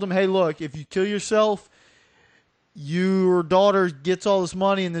and told him, hey, look, if you kill yourself, your daughter gets all this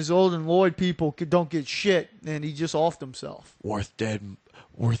money and these Odin Lloyd people don't get shit. And he just offed himself. Worth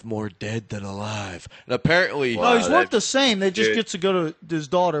more dead than alive. And apparently, No, he's worth the same. They just gets to go to his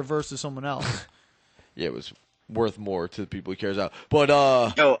daughter versus someone else. yeah, it was worth more to the people he cares about. But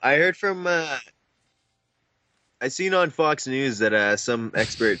yo, I heard from I seen on Fox News that some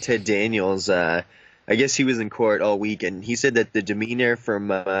expert, Ted Daniels, I guess he was in court all week, and he said that the demeanor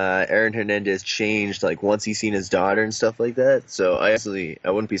from Aaron Hernandez changed like once he seen his daughter and stuff like that. So I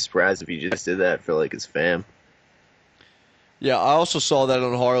wouldn't be surprised if he just did that for like his fam. yeah, I also saw that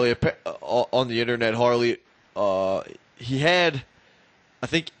on Harley on the internet. Harley, he had, I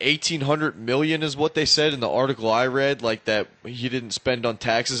think, $1,800 million is what they said in the article I read. Like that he didn't spend on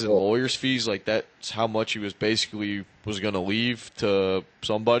taxes and lawyers' fees. Like that's how much he was going to leave to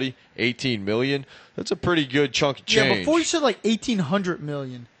somebody. $18 million. That's a pretty good chunk of change. Yeah, before you said like $1,800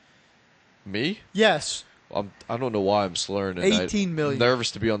 million. Me? Yes. I don't know why I'm slurring it. 18 million. I'm nervous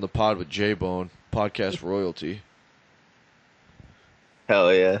to be on the pod with J-Bone, podcast royalty.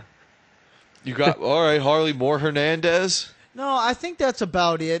 Hell yeah. You got all right, Harley. More Hernandez. No, I think that's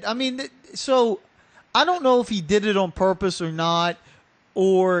about it. I mean, so I don't know if he did it on purpose or not,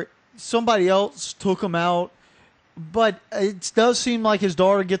 or somebody else took him out. But it does seem like his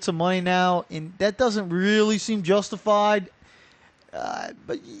daughter gets some money now, and that doesn't really seem justified.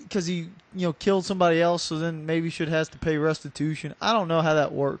 But because he, killed somebody else, so then maybe has to pay restitution. I don't know how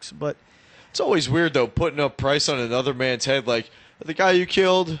that works, but It's always weird though, putting a price on another man's head. Like the guy you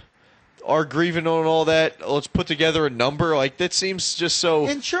killed, are grieving on all that. Let's put together a number. Like that seems just so.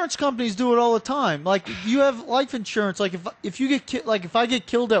 Insurance companies do it all the time. Like you have life insurance. Like if you get if I get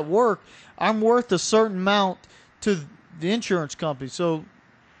killed at work, I'm worth a certain amount to the insurance company, so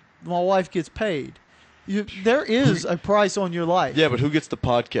my wife gets paid. There is a price on your life. Yeah, but who gets the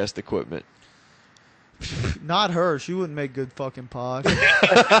podcast equipment? Not her. She wouldn't make good fucking pod.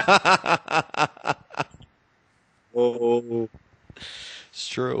 Oh, It's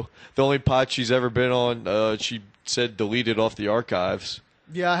true. The only pod she's ever been on, she said deleted off the archives.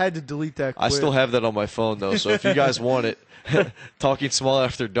 Yeah, I had to delete that quick. I still have that on my phone though, so if you guys want it, Talking Small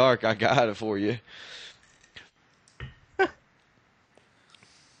After Dark, I got it for you.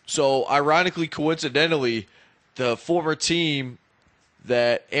 So, ironically, coincidentally, the former team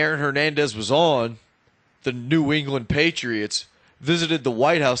that Aaron Hernandez was on, the New England Patriots, visited the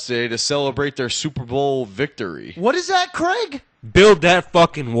White House today to celebrate their Super Bowl victory. What is that, Craig? Build that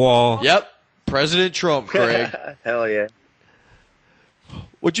fucking wall. Yep, President Trump, Craig. hell yeah.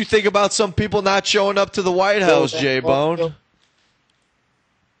 What'd you think about some people not showing up to the White House, J-Bone?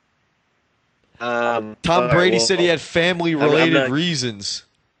 Tom Brady said he had family-related reasons.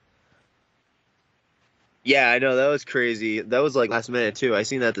 Yeah, I know, that was crazy. That was like last minute too. I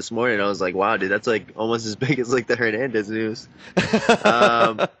seen that this morning. I was like, wow, dude, that's like almost as big as like the Hernandez news.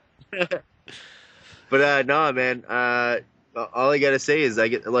 But no, man. All I gotta say is I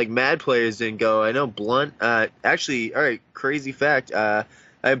get like mad players didn't go. I know Blunt. Actually, all right, crazy fact. I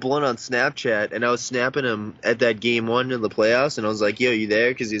had Blunt on Snapchat, and I was snapping him at that game 1 of the playoffs, and I was like, "Yo, you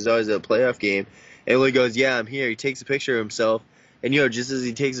there?" Because he's always at a playoff game. And he goes, "Yeah, I'm here." He takes a picture of himself. And, just as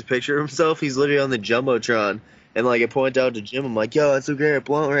he takes a picture of himself, he's literally on the Jumbotron. And, like, I point out to Jim, I'm like, yo, that's so great,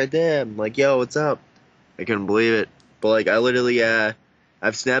 Blunt right there. I'm like, yo, what's up? I couldn't believe it. But, like, I literally,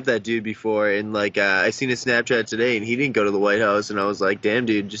 I've snapped that dude before, and like I seen his Snapchat today, and he didn't go to the White House, and I was like, damn,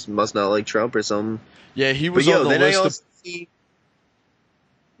 dude, just must not like Trump or something. Yeah, he But was on the list.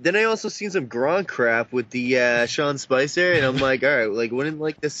 Then I also seen some Gronk crap with the Sean Spicer, and I'm like, all right, like wouldn't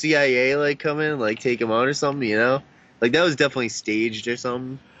like the CIA like come in and like take him on or something, you know? Like that was definitely staged or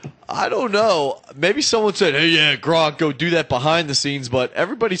something. I don't know. Maybe someone said, "Hey, yeah, Gronk, go do that behind the scenes," but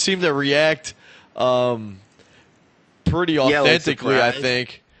everybody seemed to react pretty authentically, I surprised.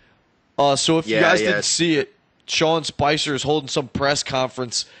 think. So if you Yeah, guys yeah. didn't see it, Sean Spicer is holding some press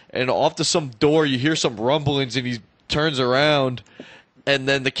conference, and off to some door, you hear some rumblings, and he turns around, and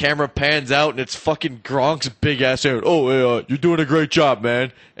then the camera pans out, and it's fucking Gronk's big ass out. "Oh, hey, you're doing a great job,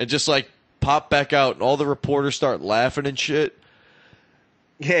 man," and just like pop back out, and all the reporters start laughing and shit.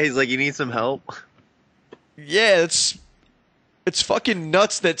 Yeah, he's like, you need some help. Yeah, it's fucking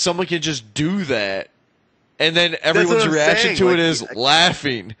nuts that someone can just do that, and then everyone's I'm reaction saying, to like, it is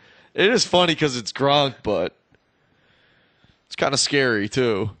laughing. It is funny because it's Gronk, but it's kind of scary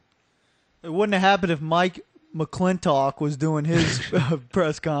too. It wouldn't have happened if Mike McClintock was doing his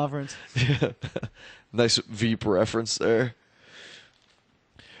press conference. Nice Veep reference there.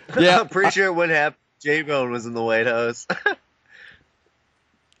 Yeah, I'm pretty sure it wouldn't happen. J-Bone was in the White House.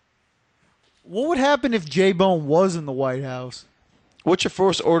 What would happen if J-Bone was in the White House? what's your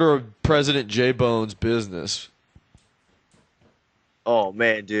first order of President J Bone's business? Oh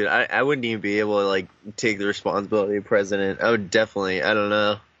man, dude, I wouldn't even be able to like take the responsibility of president. I would definitely, I don't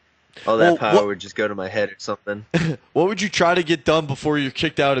know, all that Well, power what- would just go to my head or something. What would you try to get done before you're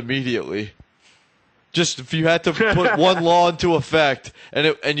kicked out immediately? Just if you had to put one law into effect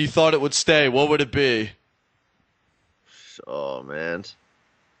and you thought it would stay, what would it be? Oh man,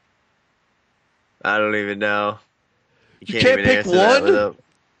 I don't even know. You can't even pick answer that one? without-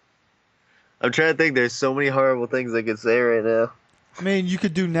 I'm trying to think. There's so many horrible things I could say right now. I mean, you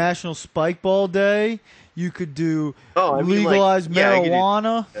could do National Spike Ball Day. You could do Oh, I mean, like, legalize yeah, I could do-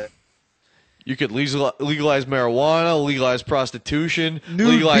 marijuana. You could legalize marijuana, legalize prostitution, Nude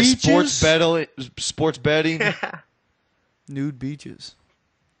legalize beaches? sports betting, Nude beaches.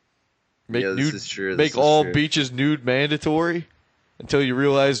 Yeah, this is true, make this is all true. beaches nude mandatory until you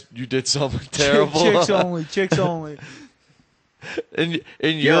realize you did something terrible. Chicks only. Chicks only. In Yeah,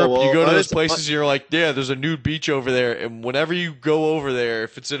 Europe, well, you go to those honest- places and you're like, yeah, there's a nude beach over there. And whenever you go over there,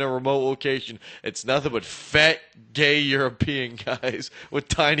 if it's in a remote location, it's nothing but fat, gay European guys with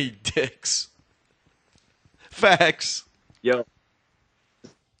tiny dicks. Facts. Yo.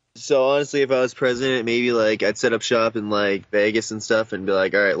 So honestly, if I was president, maybe like I'd set up shop in like Vegas and stuff, and be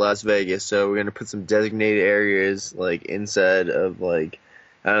like, all right, Las Vegas. So we're gonna put some designated areas like inside of like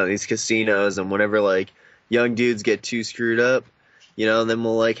I don't know these casinos, and whenever like young dudes get too screwed up, you know, then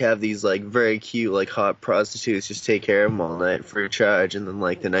we'll like have these like very cute like hot prostitutes just take care of them all night for a charge, and then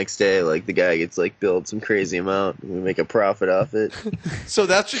like the next day, like the guy gets like billed some crazy amount, and we make a profit off it. So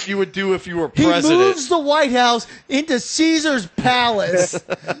that's what you would do if you were He president. moves the White House into Caesar's palace.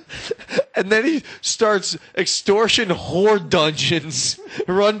 And then he starts extortion whore dungeons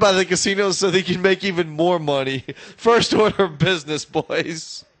run by the casinos so they can make even more money. First order of business,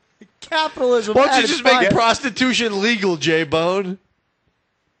 boys. Capitalism. Why don't at you its just make finest. prostitution legal, J-Bone?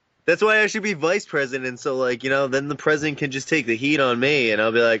 That's why I should be vice president. So, like, you know, then the president can just take the heat on me, and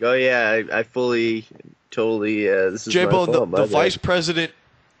I'll be like, oh yeah, I fully, totally, this is my J-Bone, fault. my the bad. vice president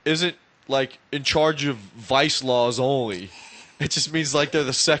isn't, like, in charge of vice laws only. It just means, like, they're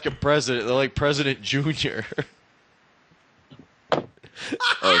the second president. They're like President Junior.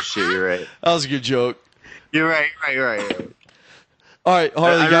 Oh shit, you're right. That was a good joke. You're right. You're right. All right,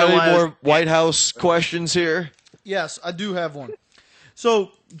 Harley, I got don't know why any I more was- White House questions here? Yes, I do have one.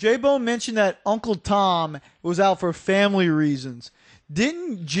 So J-Bone mentioned that Uncle Tom was out for family reasons.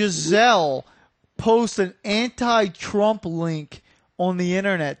 Didn't Giselle post an anti-Trump link on the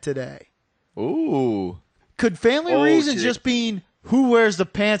internet today? Ooh. Could family Oh, reasons shit. just mean who wears the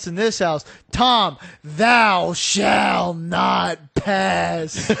pants in this house? Tom, thou shall not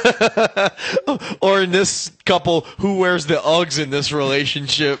pass. Or in this couple, who wears the Uggs in this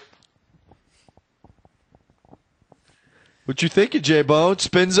relationship? What you thinking, J-Bone?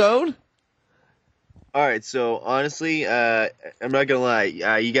 Spin zone? All right. So honestly, I'm not gonna lie.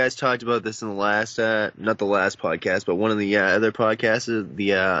 You guys talked about this in the last, not the last podcast, but one of the other podcasts,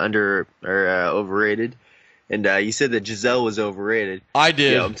 the under or overrated, and you said that Giselle was overrated. I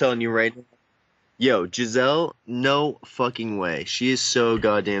did. Yo, I'm telling you right now. Yo, Giselle, no fucking way. She is so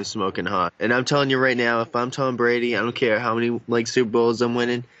goddamn smoking hot. And I'm telling you right now, if I'm Tom Brady, I don't care how many like Super Bowls I'm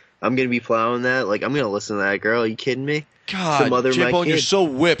winning, I'm gonna be plowing that. Like I'm gonna listen to that girl. Are you kidding me? God, mother of my J-Bone, you're kids. so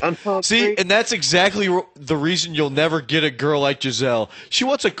whipped. I'm Tom See, Brady. and that's exactly the reason you'll never get a girl like Giselle. She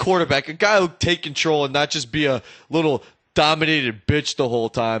wants a quarterback, a guy who'll take control and not just be a little dominated bitch the whole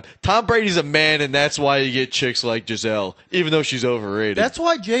time. Tom Brady's a man, and that's why you get chicks like Giselle, even though she's overrated. That's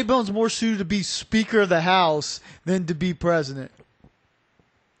why J-Bone's more suited to be Speaker of the House than to be president.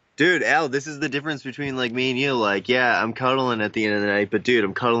 Dude, Al, this is the difference between like me and you. Like, yeah, I'm cuddling at the end of the night, but dude,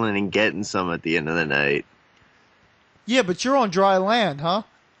 I'm cuddling and getting some at the end of the night. Yeah, but you're on dry land, huh?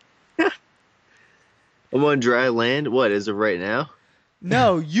 I'm on dry land. What is it right now?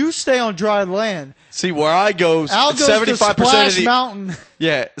 No, you stay on dry land. See, where I go, Al goes 75% to Splash of the Mountain.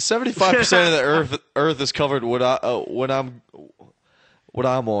 yeah, 75% of the earth is covered what I'm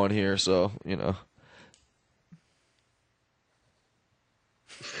on here. So you know.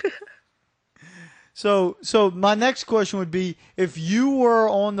 So my next question would be, if you were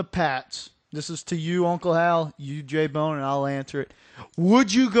on the Pats, this is to you, Uncle Hal, you, J-Bone, and I'll answer it.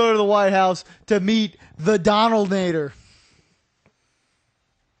 Would you go to the White House to meet the Donald Nader?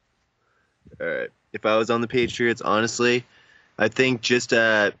 All right. If I was on the Patriots, honestly, I think just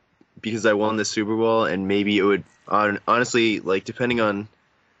because I won the Super Bowl, and maybe it would honestly, like, depending on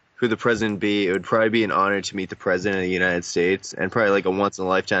who the president be, it would probably be an honor to meet the president of the United States, and probably like a once in a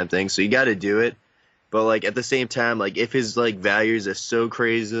lifetime thing. So you got to do it. But like at the same time, like if his like values are so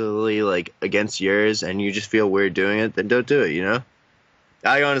crazily like against yours, and you just feel weird doing it, then don't do it. You know.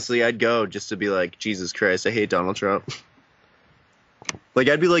 I'd go just to be like, Jesus Christ, I hate Donald Trump. Like,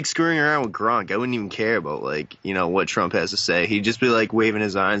 I'd be, like, screwing around with Gronk. I wouldn't even care about, like, you know, what Trump has to say. He'd just be, like, waving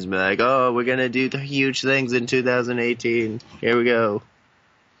his arms and be like, oh, we're going to do the huge things in 2018. Here we go.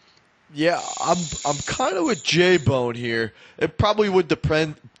 Yeah, I'm kind of with J-Bone here. It probably would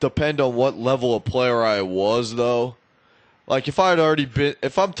depend on what level of player I was, though. Like, if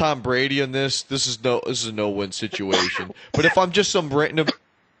I'm Tom Brady in this is a no-win situation. But if I'm just some random...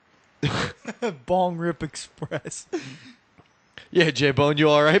 Bong Rip Express. Yeah, J-Bone, you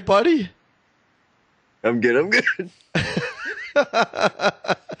all right, buddy? I'm good.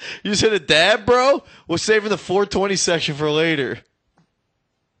 You just hit a dab, bro? We're saving the 420 section for later.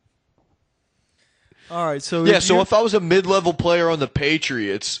 All right, so Yeah, so if I was a mid-level player on the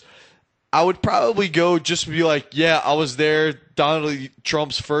Patriots, I would probably go just be like, yeah, I was there Donald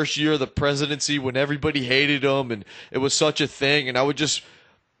Trump's first year of the presidency when everybody hated him and it was such a thing, and I would just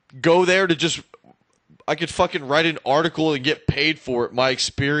go there to just... I could fucking write an article and get paid for it, my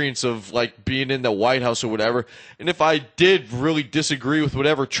experience of like being in the White House or whatever. And if I did really disagree with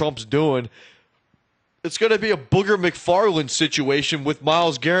whatever Trump's doing, it's going to be a Booger McFarland situation with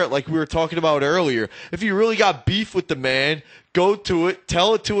Myles Garrett like we were talking about earlier. If you really got beef with the man, go to it,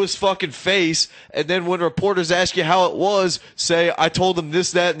 tell it to his fucking face, and then when reporters ask you how it was, say, I told them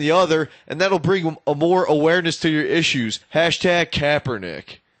this, that, and the other, and that'll bring a more awareness to your issues. Hashtag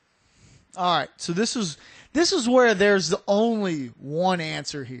Kaepernick. All right, so this is where there's the only one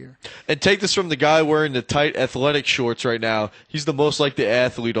answer here. And take this from the guy wearing the tight athletic shorts right now. He's the most like the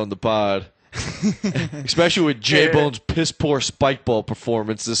athlete on the pod. Especially with J-Bone's piss poor spike ball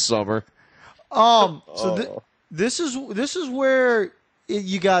performance this summer. This is where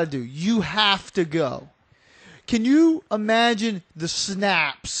you got to do. You have to go. Can you imagine the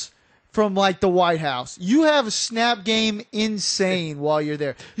snaps from like the White House? You have a snap game insane while you're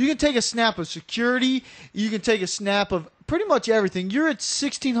there. You can take a snap of security. You can take a snap of pretty much everything. You're at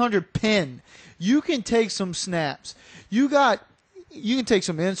 1600 pin. You can take some snaps. You can take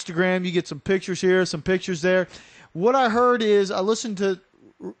some Instagram. You get some pictures here, some pictures there. What I heard is I listened to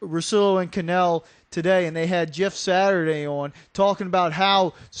Russillo and Cannell today, and they had Jeff Saturday on talking about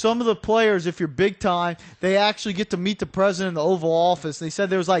how some of the players, if you're big time, they actually get to meet the president in the Oval Office. They said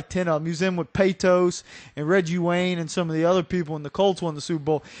there was like 10 of them. He was in with Paytos and Reggie Wayne and some of the other people when the Colts won the Super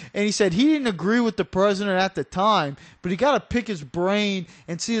Bowl. And he said he didn't agree with the president at the time, but he got to pick his brain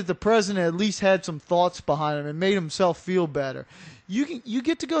and see that the president at least had some thoughts behind him and made himself feel better. You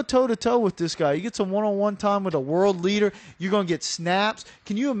get to go toe-to-toe with this guy. You get some one-on-one time with a world leader. You're going to get snaps.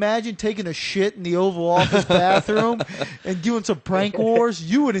 Can you imagine taking a shit in the Oval Office bathroom and doing some prank wars?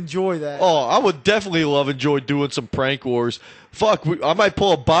 You would enjoy that. Oh, I would definitely enjoy doing some prank wars. Fuck, I might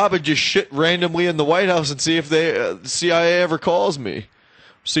pull a Bob and just shit randomly in the White House and see if the CIA ever calls me.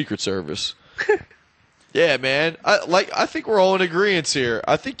 Secret Service. Yeah, man. I think we're all in agreement here.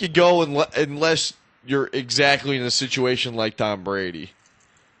 I think you go unless you're exactly in a situation like Tom Brady.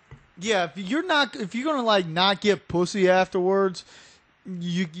 Yeah, if you're gonna like not get pussy afterwards,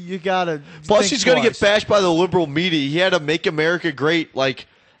 you gotta. Plus, he's gonna get twice. bashed by the liberal media. He had a "Make America Great" like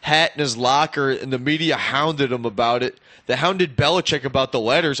hat in his locker, and the media hounded him about it. They hounded Belichick about the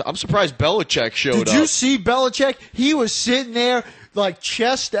letters. I'm surprised Belichick showed up. Did you see Belichick? He was sitting there like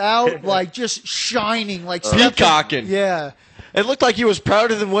chest out, like just shining, like Peacocking. Yeah. It looked like he was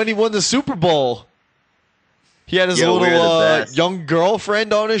prouder than when he won the Super Bowl. He had his Yo, we're the little best. young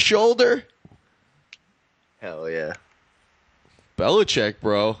girlfriend on his shoulder. Hell yeah. Belichick,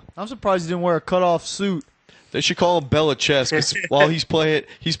 bro. I'm surprised he didn't wear a cutoff suit. They should call him Belichess because while he's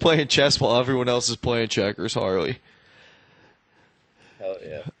playing chess while everyone else is playing checkers. Harley. Hell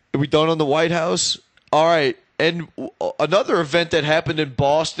yeah. Are we done on the White House? All right. And another event that happened in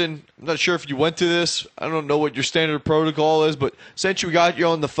Boston. I'm not sure if you went to this. I don't know what your standard protocol is, but since we got you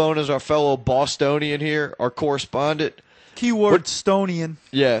on the phone as our fellow Bostonian here, our correspondent. Keyword Stonian.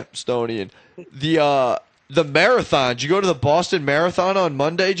 Yeah, Stonian. The marathon. Did you go to the Boston Marathon on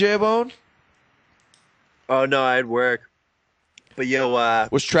Monday, J-Bone? Oh no, I'd work. But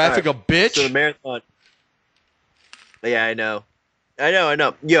Was traffic a bitch? So the marathon. Yeah, I know.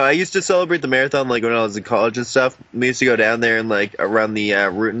 Yo, I used to celebrate the marathon like when I was in college and stuff. We used to go down there and like around the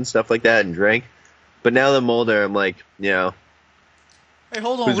route and stuff like that and drink. But now that I'm older, I'm like, Hey,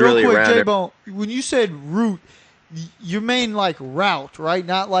 hold on, Who's real really quick, around it? J-Bone. When you said root, you mean like route, right?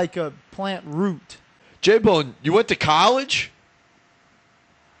 Not like a plant root. J-Bone, you went to college?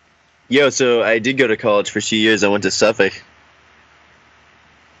 yo, so I did go to college for a few years. I went to Suffolk.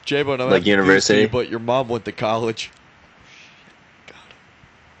 J-Bone, I'm Like gonna have to do this to university? you, but your mom went to college.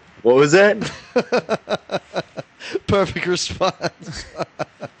 What was that? Perfect response.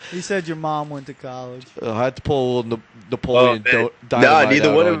 He said your mom went to college. I had to pull a little Napoleon man. dynamite Nah, neither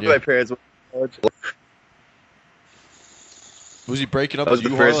out one on of you. my parents went to college. Was he breaking up That was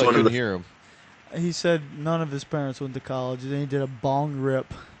with the you, first Harley? I one of couldn't the- hear him. He said none of his parents went to college. Then he did a bong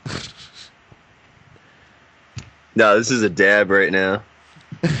rip. No, this is a dab right now.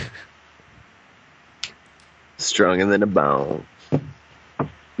 Stronger than a bone.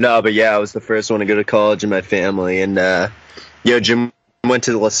 No, but yeah, I was the first one to go to college in my family, and Jim went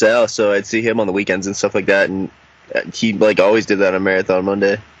to LaSalle, so I'd see him on the weekends and stuff like that, and he like always did that on Marathon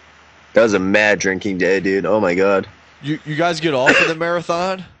Monday. That was a mad drinking day, dude. Oh my god. You guys get off of the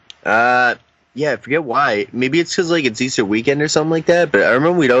marathon? Yeah, I forget why. Maybe it's because like it's Easter weekend or something like that. But I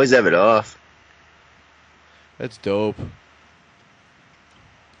remember we'd always have it off. That's dope.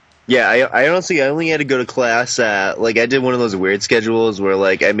 Yeah, I honestly I only had to go to class. Like I did one of those weird schedules where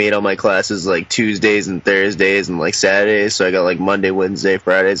like I made all my classes like Tuesdays and Thursdays and like Saturdays, so I got like Monday, Wednesday,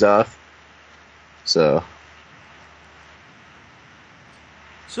 Fridays off. So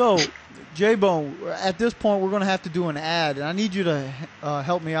J-Bone, at this point, we're going to have to do an ad, and I need you to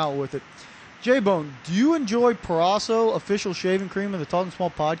help me out with it. J-Bone, do you enjoy Parasso, official shaving cream of the Talking Small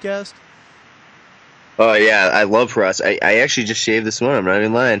podcast? oh yeah, I love Ross. I actually just shaved this morning. I'm not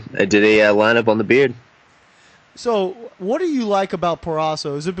even lying. I did a lineup on the beard. So, what do you like about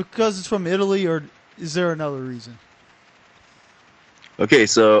Parasso? Is it because it's from Italy, or is there another reason? Okay,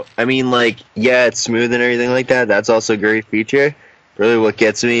 so I mean, like, yeah, it's smooth and everything like that. That's also a great feature. Really, what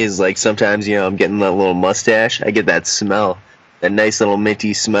gets me is like sometimes I'm getting that little mustache. I get that smell, that nice little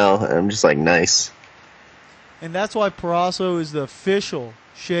minty smell, and I'm just like nice. And that's why Parasso is the official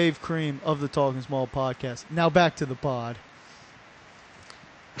shave cream of the Talking Small podcast. Now back to the pod.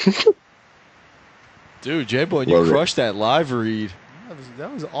 Dude, J-Bone, you Love it. crushed that live read.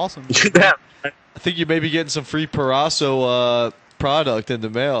 That was awesome. I think you may be getting some free Parasso product in the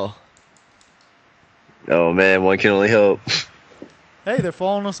mail. Oh man, one can only hope. Hey, they're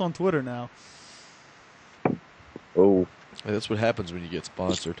following us on Twitter now. Oh. Hey, that's what happens when you get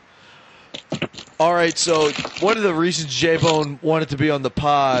sponsored. All right, so one of the reasons J-Bone wanted to be on the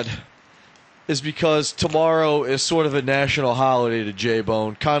pod is because tomorrow is sort of a national holiday to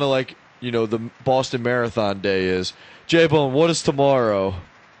J-Bone, kind of like, the Boston Marathon Day is. J-Bone, what is tomorrow?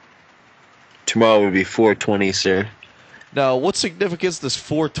 Tomorrow would be 420, sir. Now, what significance does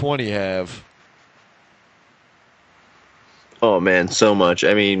 420 have? Oh man, so much.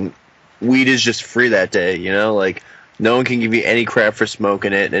 I mean, weed is just free that day, like no one can give you any crap for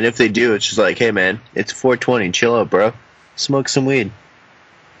smoking it, and if they do, it's just like, hey man, it's 420, chill out, bro. Smoke some weed.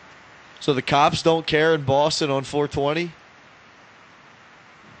 So the cops don't care in Boston on 420?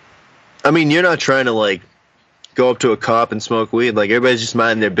 I mean, you're not trying to like go up to a cop and smoke weed. Like everybody's just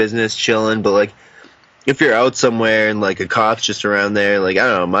minding their business, chilling. But like, if you're out somewhere and like a cop's just around there, like I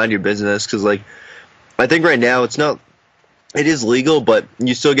don't know, mind your business. Because like, I think right now it is legal, but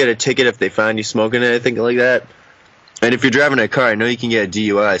you still get a ticket if they find you smoking it. I think like that. And if you're driving a car, I know you can get a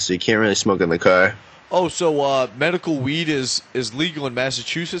DUI, so you can't really smoke in the car. Oh, so medical weed is legal in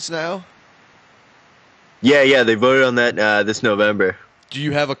Massachusetts now? Yeah, they voted on that this November. Do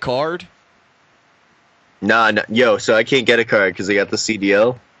you have a card? Nah, yo, so I can't get a card because I got the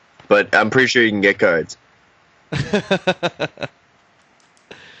CDL, but I'm pretty sure you can get cards. I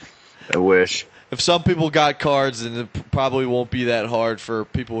wish. If some people got cards, then it probably won't be that hard for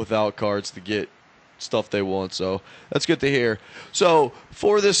people without cards to get stuff they want. So that's good to hear. So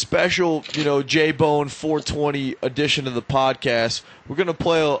for this special, J-Bone 420 edition of the podcast, we're going to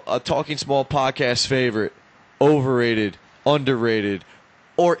play a Talking Small podcast favorite, overrated, underrated,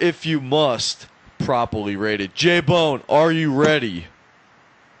 or if you must, properly rated. J-Bone, are you ready?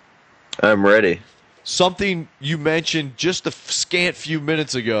 I'm ready. Something you mentioned just a scant few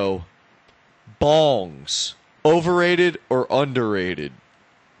minutes ago. Bongs. Overrated or underrated?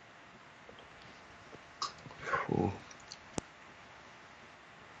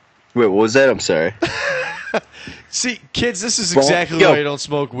 Wait, what was that? I'm sorry. See, kids, this is exactly why you don't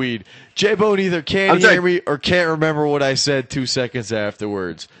smoke weed. J-Bone either can't hear me or can't remember what I said 2 seconds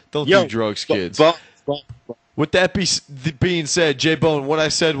afterwards. Don't do drugs, kids. With that being said, J-Bone, what I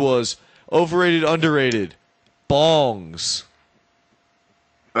said was overrated, underrated. Bongs.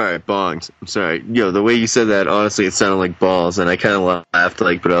 All right, bongs. I'm sorry. Yo, the way you said that, honestly, it sounded like balls, and I kind of laughed,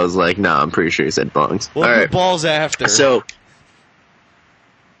 but I was like, nah, I'm pretty sure you said bongs. Well, all right. Balls after. So,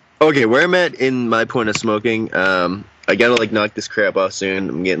 okay, where I'm at in my point of smoking, I gotta, knock this crap off soon.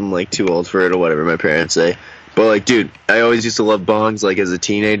 I'm getting, too old for it or whatever my parents say. But, dude, I always used to love bongs, as a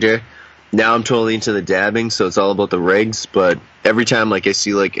teenager. Now I'm totally into the dabbing, so it's all about the rigs, but every time, I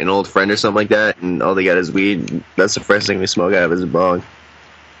see, an old friend or something like that, and all they got is weed, that's the first thing we smoke out of is a bong.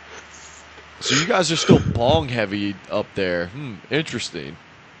 So you guys are still bong heavy up there. Interesting.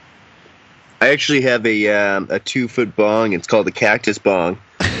 I actually have a 2-foot bong. It's called a cactus bong.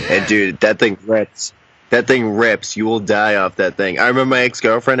 And, dude, that thing rips. That thing rips. You will die off that thing. I remember my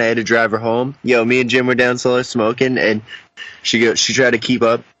ex-girlfriend, I had to drive her home. Yo, me and Jim were down cellar smoking, and she tried to keep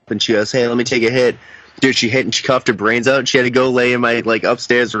up, and she goes, hey, let me take a hit. Dude, she hit and she coughed her brains out. She had to go lay in my,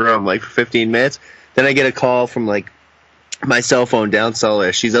 upstairs room, for 15 minutes. Then I get a call from, my cell phone down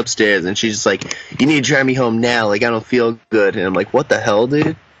cellar. She's upstairs, and she's just like, you need to drive me home now. I don't feel good. And I'm like, what the hell,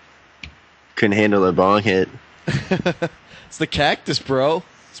 dude? Couldn't handle a bong hit. It's the cactus, bro.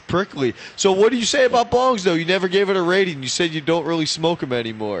 It's prickly. So what do you say about bongs, though? You never gave it a rating. You said you don't really smoke them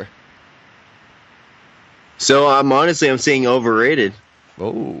anymore. So I'm saying overrated.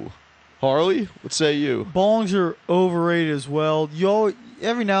 Oh. Harley, what say you? Bongs are overrated as well.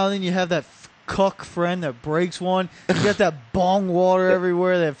 Every now and then you have that cuck friend that breaks one. You got that bong water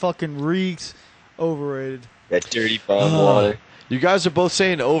everywhere that fucking reeks. Overrated. That dirty bong water. You guys are both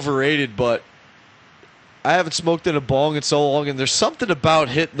saying overrated, but I haven't smoked in a bong in so long, and there's something about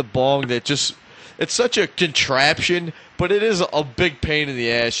hitting the bong that just, it's such a contraption, but it is a big pain in the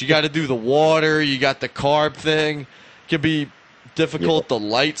ass. You got to do the water, you got the carb thing. It can be difficult to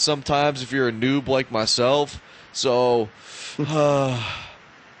light sometimes if you're a noob like myself. So,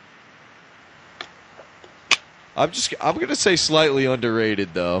 I'm gonna say slightly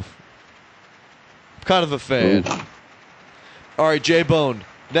underrated though. I'm kind of a fan. All right, J-Bone.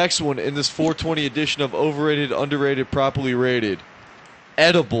 Next one in this 420 edition of Overrated, Underrated, Properly Rated.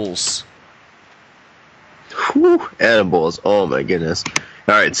 Edibles. Whew, edibles. Oh my goodness.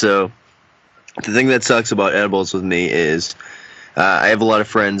 All right, so the thing that sucks about edibles with me is I have a lot of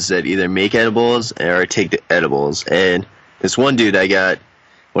friends that either make edibles or take the edibles, and this one dude I got.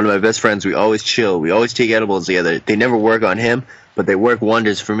 One of my best friends, we always chill. We always take edibles together. They never work on him, but they work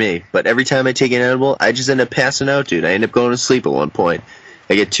wonders for me. But every time I take an edible, I just end up passing out, dude. I end up going to sleep at one point.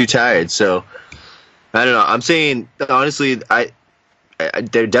 I get too tired. So, I don't know. I'm saying, honestly,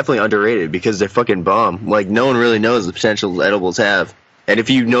 they're definitely underrated because they're fucking bomb. No one really knows the potential edibles have. And if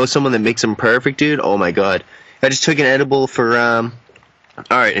you know someone that makes them perfect, dude, oh my god. I just took an edible for, all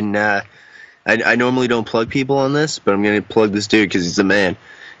right, and I normally don't plug people on this, but I'm going to plug this dude because he's the man.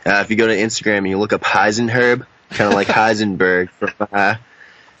 If you go to Instagram and you look up Heisenherb, kind of like Heisenberg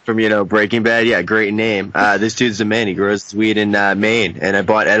from Breaking Bad, yeah, great name. This dude's the man. He grows his weed in Maine, and I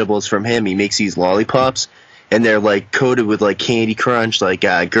bought edibles from him. He makes these lollipops, and they're coated with Candy Crunch,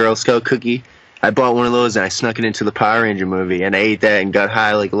 Girl Scout cookie. I bought one of those and I snuck it into the Power Ranger movie, and I ate that and got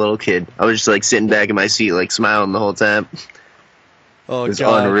high like a little kid. I was just sitting back in my seat, smiling the whole time. Oh, it's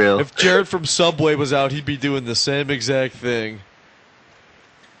God. unreal. If Jared from Subway was out, he'd be doing the same exact thing.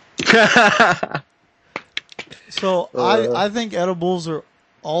 So I think edibles are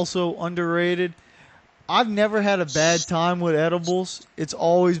also underrated. I've never had a bad time with edibles. It's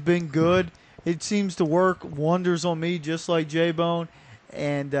always been good. It seems to work wonders on me, just like J-Bone,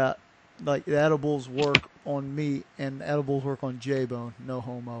 and the edibles work on me, and edibles work on J-Bone. No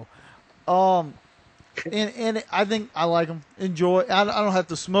homo. and I think I like them. Enjoy. I don't have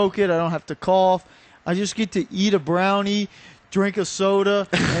to smoke it. I don't have to cough. I just get to eat a brownie, drink a soda,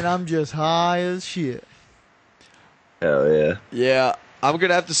 and I'm just high as shit. Hell yeah. Yeah, I'm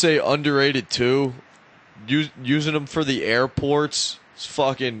gonna have to say underrated too. Using them for the airports, it's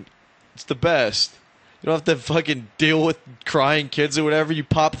the best. You don't have to fucking deal with crying kids or whatever. You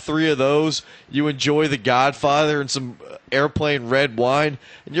pop 3 of those, you enjoy The Godfather and some airplane red wine,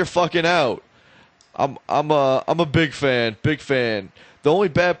 and you're fucking out. I'm a big fan. The only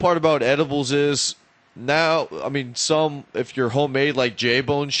bad part about edibles is now, I mean, some if you're homemade like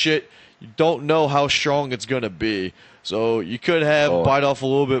J-Bone shit, you don't know how strong it's gonna be. So you could bite off a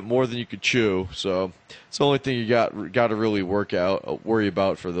little bit more than you could chew. So it's the only thing you got to really worry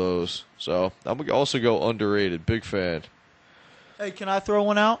about for those. So I'm gonna also go underrated. Big fan. Hey, can I throw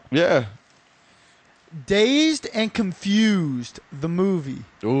one out? Yeah. Dazed and Confused, the movie.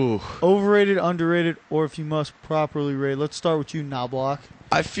 Ooh. Overrated, underrated, or if you must properly rate. Let's start with you, Knobloch.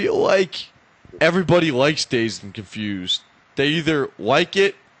 I feel like everybody likes Dazed and Confused. They either like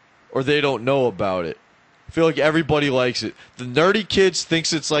it or they don't know about it. I feel like everybody likes it. The nerdy kids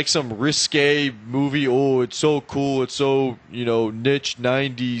thinks it's like some risque movie. Oh, it's so cool. It's so, niche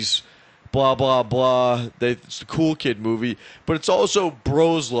 90s, blah, blah, blah. It's the cool kid movie. But it's also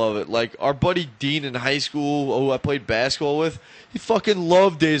bros love it. Like our buddy Dean in high school, who I played basketball with, he fucking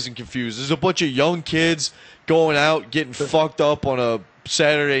loved Dazed and Confused. There's a bunch of young kids going out, getting fucked up on a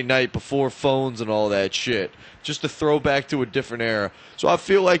Saturday night before phones and all that shit. Just a throwback to a different era. So I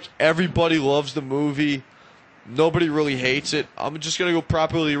feel like everybody loves the movie. Nobody really hates it. I'm just going to go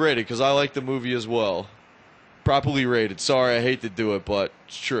properly rated because I like the movie as well. Properly rated. Sorry, I hate to do it, but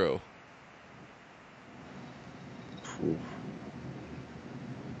it's true.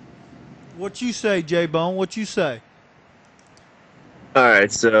 What you say, J-Bone? What you say?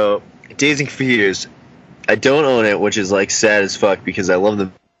 Alright, so Dazed and Confused. I don't own it, which is like sad as fuck because I love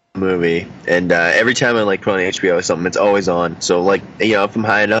the movie. And every time I like put on HBO or something, it's always on. So like, if I'm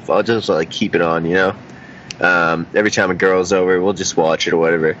high enough, I'll just like keep it on, every time a girl's over, we'll just watch it or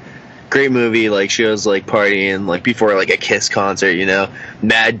whatever. Great movie, like shows like partying, like before like a Kiss concert,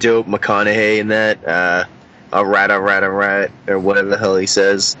 mad dope McConaughey in that. All right, or whatever the hell he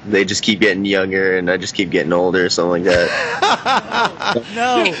says. They just keep getting younger, and I just keep getting older, or something like that.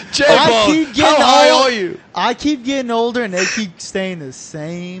 No, J-Bone, how high are you? I keep getting older, and they keep staying the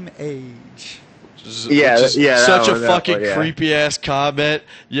same age. Such a fucking creepy ass comment,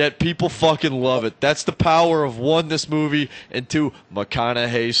 yet people fucking love it. That's the power of 1, this movie, and 2,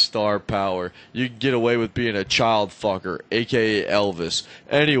 McConaughey's star power. You can get away with being a child fucker, aka Elvis.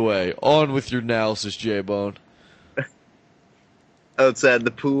 Anyway, on with your analysis, J-Bone. Outside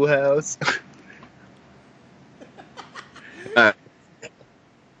the pool house.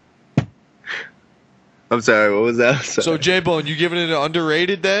 I'm sorry, what was that? So J-Bone, you giving it an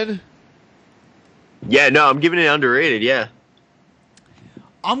underrated then? Yeah, no, I'm giving it underrated, yeah.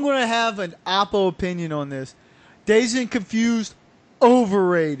 I'm going to have an oppo opinion on this. Dazed and Confused,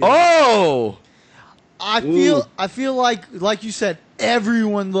 overrated. Oh! I feel like you said,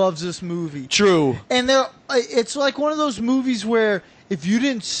 everyone loves this movie. True. And it's like one of those movies where if you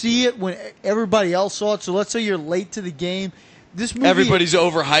didn't see it when everybody else saw it, so let's say you're late to the game, this movie... Everybody's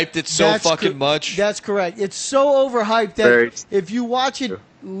overhyped it so fucking much. That's correct. It's so overhyped that if you watch it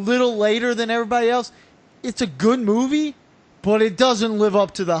little later than everybody else, it's a good movie, but it doesn't live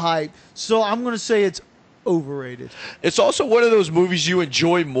up to the hype. So I'm going to say it's overrated. It's also one of those movies you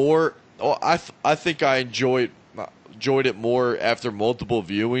enjoy more. Oh, I think I enjoyed it more after multiple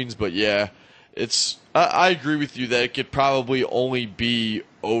viewings, but yeah, I agree with you that it could probably only be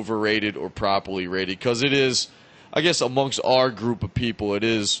overrated or properly rated because it is, I guess, amongst our group of people, it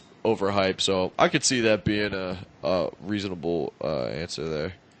is overhyped. So I could see that being a reasonable answer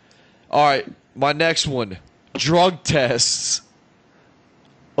there. All right, my next one, drug tests.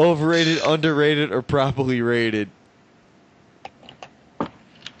 Overrated, underrated, or properly rated?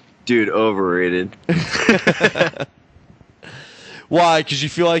 Dude, overrated. Why? Because you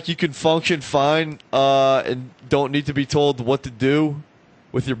feel like you can function fine and don't need to be told what to do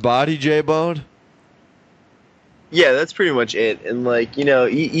with your body, J-Bone? Yeah, that's pretty much it. And like, you know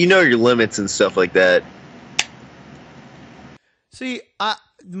your limits and stuff like that. See,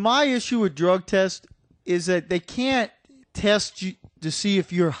 my issue with drug tests is that they can't test you to see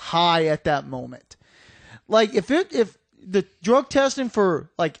if you're high at that moment. Like if the drug testing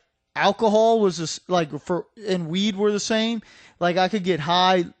for like alcohol was and weed were the same, like I could get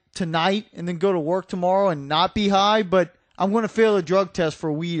high tonight and then go to work tomorrow and not be high, but I'm going to fail a drug test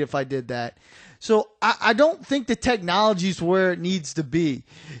for weed if I did that. So I don't think the technology's where it needs to be.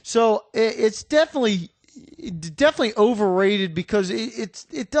 So it's definitely overrated because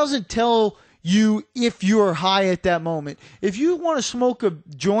it doesn't tell you if you're high at that moment. If you want to smoke a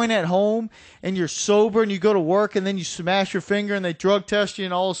joint at home and you're sober and you go to work and then you smash your finger and they drug test you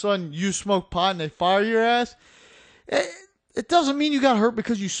and all of a sudden you smoke pot and they fire your ass, it doesn't mean you got hurt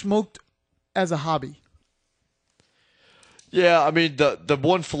because you smoked as a hobby. Yeah, I mean the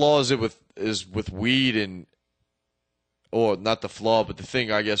one flaw is with weed or not the flaw, but the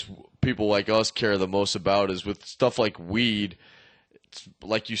thing I guess people like us care the most about is with stuff like weed. It's,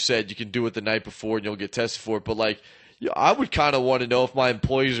 like you said, you can do it the night before and you'll get tested for it. But like, I would kind of want to know if my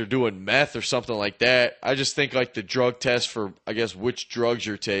employees are doing meth or something like that. I just think like the drug test for I guess which drugs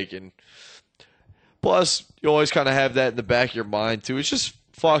you're taking. Plus, you always kind of have that in the back of your mind too. It's just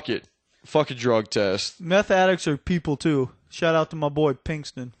fuck it, fuck a drug test. Meth addicts are people too. Shout out to my boy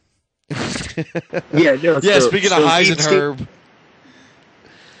Pinkston. Yeah, no. Yeah, so, speaking of so Heisen weed Herb.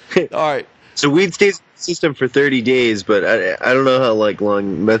 All right. So weed stays in your system for 30 days, but I don't know how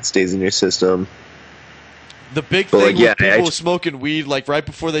long meth stays in your system. The big But, thing like, yeah, with people smoking weed, like right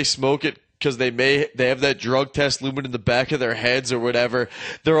before they smoke it, because they have that drug test looming in the back of their heads or whatever.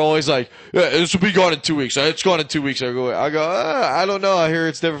 They're always like, yeah, "This will be gone in 2 weeks. It's gone in 2 weeks." I go, I don't know. I hear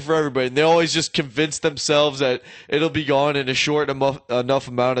it's different for everybody. And they always just convince themselves that it'll be gone in a short enough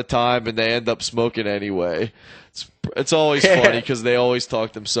amount of time, and they end up smoking anyway. It's always funny because they always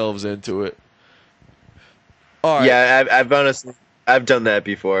talk themselves into it. All right. Yeah, I've honestly done that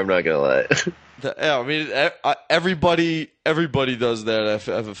before. I'm not gonna lie. Yeah, I mean, everybody does that.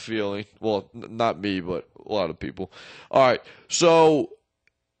 I have a feeling. Well, not me, but a lot of people. All right, so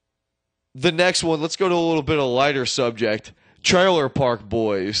the next one. Let's go to a little bit of a lighter subject. Trailer Park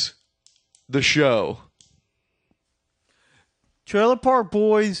Boys, the show. Trailer Park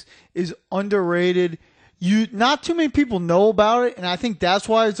Boys is underrated. Not too many people know about it, and I think that's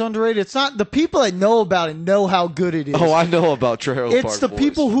why it's underrated. It's not the people that know about it know how good it is. Oh, I know about Trailer Park Boys. It's the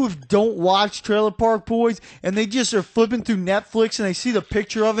people who don't watch Trailer Park Boys, and they just are flipping through Netflix, and they see the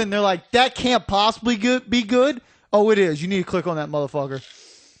picture of it, and they're like, that can't possibly be good. Oh, it is. You need to click on that motherfucker.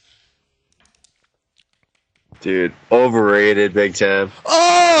 Dude, overrated big time.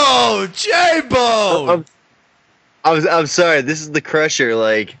 Oh, J-Bone! I'm sorry, this is the crusher.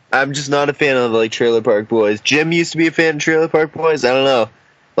 Like, I'm just not a fan of Trailer Park Boys. Jim used to be a fan of Trailer Park Boys. I don't know.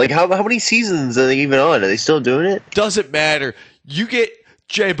 Like, how many seasons are they even on? Are they still doing it? Doesn't matter. You get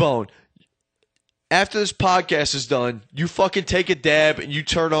J-Bone. After this podcast is done, you fucking take a dab and you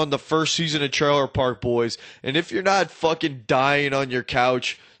turn on the first season of Trailer Park Boys. And if you're not fucking dying on your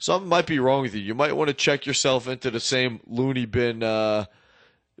couch, something might be wrong with you. You might want to check yourself into the same loony bin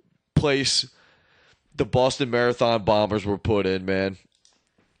place the Boston Marathon bombers were put in, man.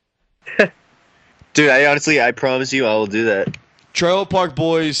 Dude, I promise you I will do that. Trailer Park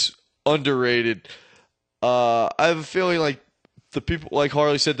Boys, underrated. I have a feeling like the people, like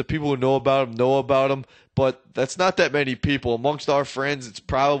Harley said, the people who know about them, but that's not that many people. Amongst our friends, it's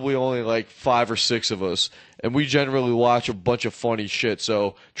probably only like 5 or 6 of us, and we generally watch a bunch of funny shit.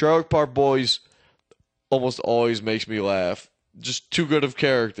 So Trailer Park Boys almost always makes me laugh. Just too good of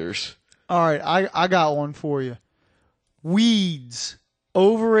characters. All right, I got one for you. Weeds.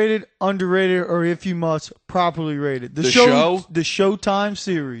 Overrated, underrated, or if you must, properly rated. The show? The Showtime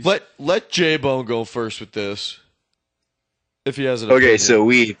series. Let J-Bone go first with this. If he has an Okay, opinion. so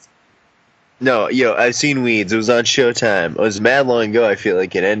Weeds. No, I've seen Weeds. It was on Showtime. It was mad long ago, I feel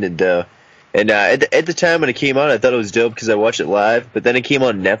like it ended, though. And at the time when it came out, I thought it was dope because I watched it live. But then it came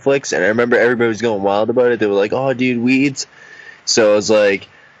on Netflix, and I remember everybody was going wild about it. They were like, oh, dude, Weeds. So I was like,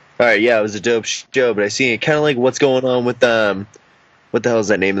 all right, yeah, it was a dope show. But I seen it kind of like what's going on with what the hell is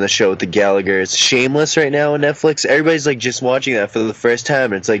that name of the show with the Gallaghers? Shameless right now on Netflix. Everybody's like just watching that for the first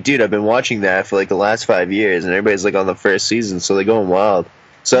time, and it's like, dude, I've been watching that for like the last 5 years, and everybody's like on the first season, so they're going wild.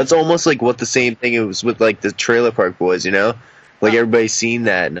 So that's almost like what the same thing it was with like the Trailer Park Boys, you know? Like everybody's seen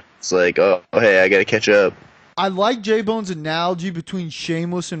that, and it's like, oh hey, I gotta catch up. I like J-Bone's analogy between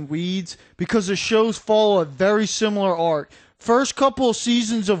Shameless and Weeds because the shows follow a very similar arc. First couple of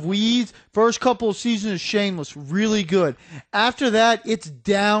seasons of Weeds, first couple of seasons of Shameless, really good. After that, it's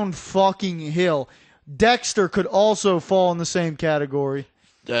down fucking hill. Dexter could also fall in the same category.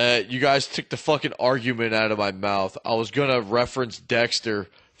 You guys took the fucking argument out of my mouth. I was gonna reference Dexter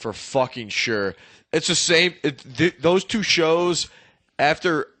for fucking sure. It's the same. Those two shows.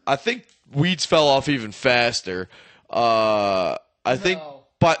 After I think Weeds fell off even faster. I think.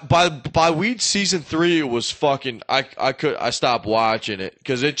 By Weeds season 3, it was fucking. I stopped watching it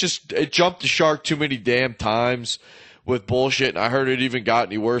because it jumped the shark too many damn times. with bullshit, and I heard it even got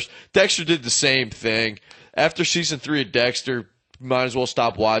any worse. Dexter did the same thing. After season 3 of Dexter, might as well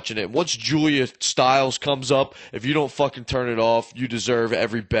stop watching it. Once Julia Stiles comes up, if you don't fucking turn it off, you deserve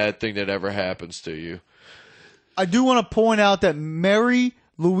every bad thing that ever happens to you. I do want to point out that Mary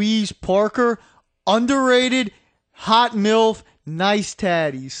Louise Parker, underrated, hot MILF, nice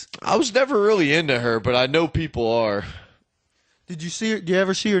tatties. I was never really into her, but I know people are. Did you see her? Do you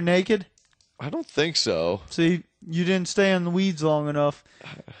ever see her naked? I don't think so. See, you didn't stay in the weeds long enough.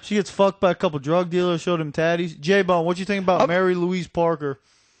 She gets fucked by a couple drug dealers, showed him tatties. J-Bone, what you think about Mary Louise Parker?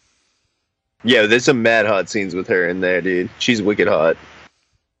 Yeah, there's some mad hot scenes with her in there, dude. She's wicked hot.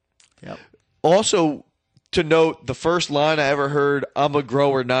 Yep. Also, to note, the first line I ever heard, "I'm a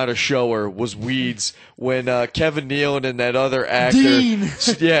grower, not a shower," was Weeds when Kevin Nealon and that other actor, Dean.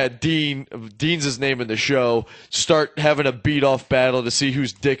 yeah, Dean's his name in the show, start having a beat-off battle to see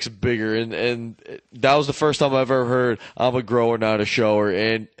whose dick's bigger, and that was the first time I've ever heard "I'm a grower, not a shower,"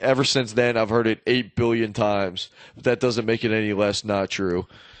 and ever since then I've heard it 8 billion times. But that doesn't make it any less not true.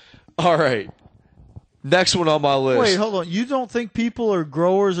 All right, next one on my list. Wait, hold on. You don't think people are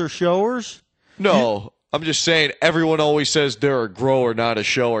growers or showers? No. I'm just saying, everyone always says they're a grower, not a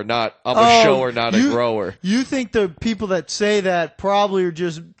shower. I'm a shower, not a grower. You think the people that say that probably are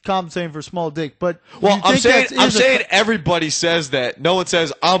just compensating for small dick, but Well, you I'm think saying everybody says that. No one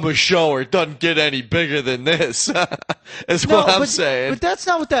says I'm a shower. It doesn't get any bigger than this. That's what I'm saying. But that's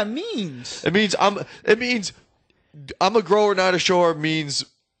not what that means. It means I'm a grower, not a shower. Means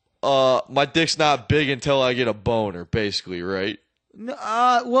my dick's not big until I get a boner, basically, right?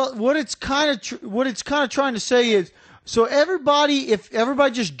 Well, what it's kind of trying to say is, so if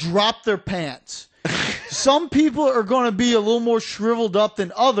everybody just dropped their pants, some people are going to be a little more shriveled up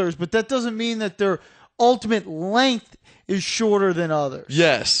than others, but that doesn't mean that their ultimate length is shorter than others.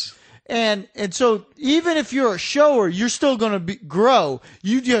 Yes. And so even if you're a shower, you're still going to grow.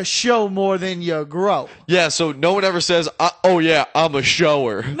 You just show more than you grow. Yeah, so no one ever says, "Oh yeah, I'm a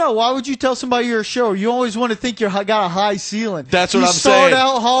shower." No, why would you tell somebody you're a shower? You always want to think got a high ceiling. That's what I'm saying. You start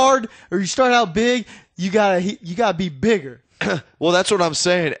saying. out hard or you start out big, you gotta be bigger. Well, that's what I'm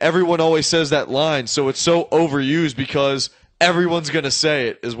saying. Everyone always says that line, so it's so overused because everyone's going to say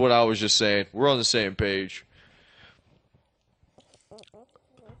it, is what I was just saying. We're on the same page.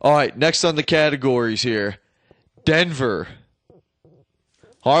 All right, next on the categories here. Denver.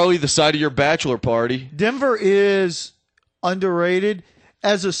 Harley, the site of your bachelor party. Denver is underrated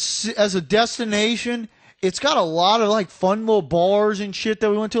as a destination. It's got a lot of like fun little bars and shit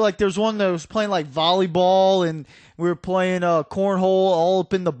that we went to. Like there's one that was playing like volleyball and we were playing cornhole all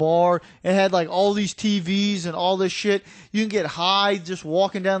up in the bar. It had like all these TVs and all this shit. You can get high just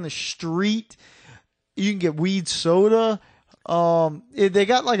walking down the street. You can get weed soda. They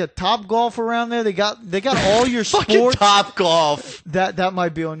got like a Top Golf around there. They got all your Fucking sports. Top Golf. That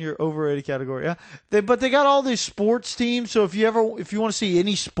might be on your overrated category. Yeah, but they got all these sports teams. So if you want to see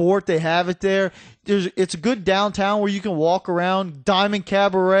any sport, they have it there. It's a good downtown where you can walk around. Diamond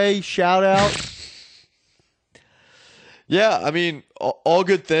Cabaret, shout out. Yeah, I mean, all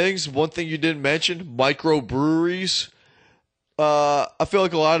good things. One thing you didn't mention, microbreweries. I feel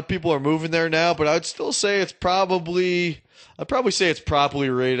like a lot of people are moving there now, but I'd still say I'd probably say it's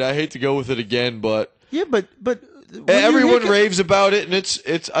properly rated. I hate to go with it again, but yeah, but everyone raves about it, and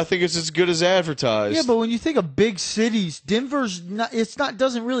I think it's as good as advertised. Yeah, but when you think of big cities, Denver's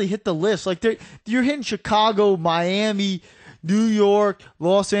doesn't really hit the list. Like you're hitting Chicago, Miami, New York,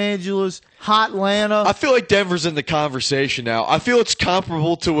 Los Angeles, hot Atlanta. I feel like Denver's in the conversation now. I feel it's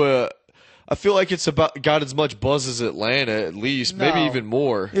comparable to I feel like it's got as much buzz as Atlanta, at least, maybe even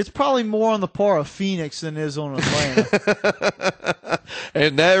more. It's probably more on the par of Phoenix than it is on Atlanta.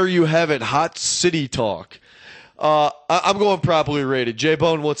 And there you have it, hot city talk. I'm going properly rated.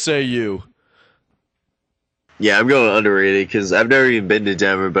 J-Bone, what say you? Yeah, I'm going underrated because I've never even been to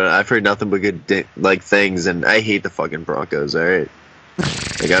Denver, but I've heard nothing but good things, and I hate the fucking Broncos. All right,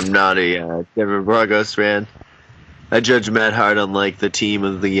 like I'm not a Denver Broncos fan. I judge Matt hard on like the team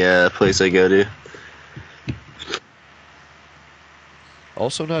of the place I go to.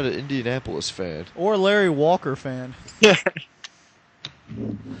 Also not an Indianapolis fan. Or a Larry Walker fan. Yeah,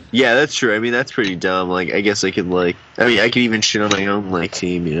 that's true. I mean, that's pretty dumb. Like, I guess I could I could even shit on my own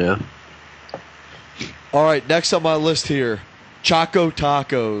team, you know. All right, next on my list here, Choco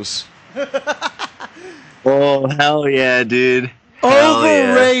Tacos. Oh hell yeah, dude!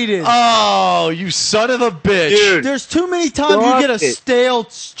 Overrated. Yeah. Oh, you son of a bitch. Dude. There's too many times you get a stale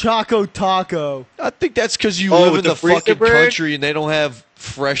Choco Taco. I think that's because you live in the fucking Bread? country and they don't have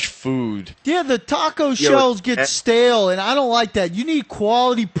fresh food. Yeah, the taco shells get stale, and I don't like that. You need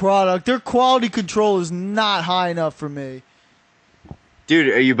quality product. Their quality control is not high enough for me.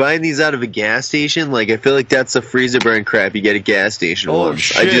 Dude, are you buying these out of a gas station? Like, I feel like that's the freezer burn crap you get at gas station Oh, ones.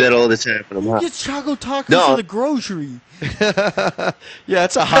 shit. I do that all the time when I'm hot. Get Choco Tacos No. for the grocery. Yeah,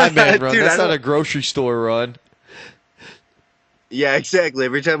 it's a high man run. Dude, That's I not don't- a grocery store run. Yeah, exactly.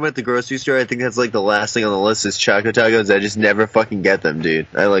 Every time I'm at the grocery store, I think that's like the last thing on the list is Choco Tacos. I just never fucking get them, dude.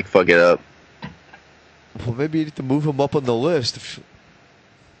 I like fuck it up. Well, maybe you need to move them up on the list.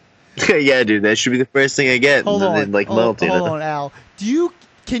 Yeah, dude, that should be the first thing I get. Hold and on, then, like, melt, you hold know? on, Al.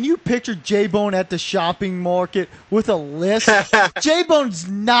 Can you picture J-Bone at the shopping market with a list? J-Bone's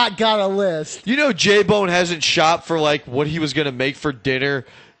not got a list. You know, J-Bone hasn't shopped for like what he was gonna make for dinner,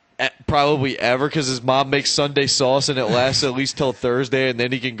 probably ever, because his mom makes Sunday sauce and it lasts at least till Thursday, and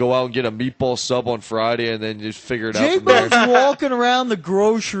then he can go out and get a meatball sub on Friday, and then just figure it out from there. J-Bone's walking around the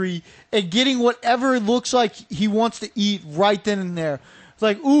grocery and getting whatever it looks like he wants to eat right then and there. It's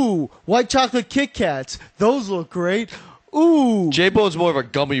like, ooh, white chocolate Kit Kats. Those look great. Ooh. J-Bone's more of a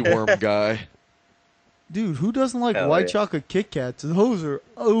gummy worm guy. Dude, who doesn't like Hell white yeah. chocolate Kit Kats? Those are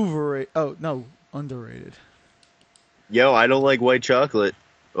overrated. Oh, no, underrated. Yo, I don't like white chocolate.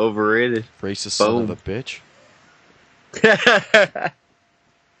 Overrated. Racist son of Boom. a bitch.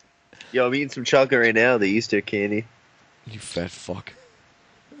 Yo, I'm eating some chocolate right now, the Easter candy. You fat fuck.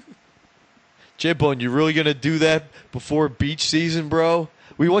 J-Bone, you really gonna do that before beach season, bro?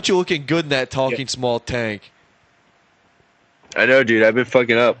 We want you looking good in that talking small tank. I know, dude. I've been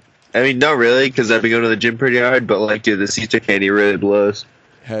fucking up. I mean, not really, because I've been going to the gym pretty hard, but, like, dude, this Easter candy really blows.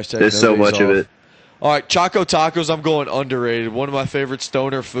 Hashtag There's so nobody's much of off. it. All right, Choco Tacos, I'm going underrated. One of my favorite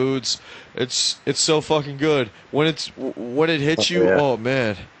stoner foods. It's so fucking good. When it hits you, Yeah. oh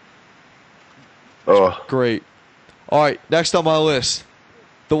man, Oh, great. All right, next on my list,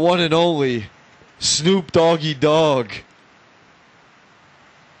 the one and only Snoop Doggy Dogg.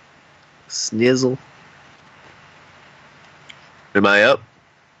 snizzle. Am I up?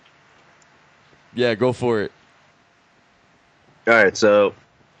 Yeah, go for it. All right, so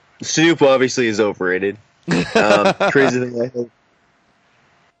Snoop obviously is overrated. Crazy thing I think.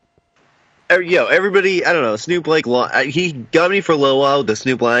 Yo, everybody, I don't know. Snoop he got me for a little while with the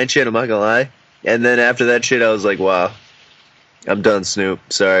Snoop Lion shit. I'm not gonna lie. And then after that shit, I was like, wow, I'm done, Snoop.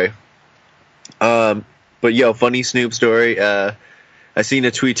 Sorry. But yo, funny Snoop story. I seen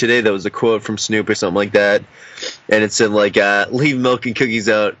a tweet today that was a quote from Snoop or something like that, and it said like, "Leave milk and cookies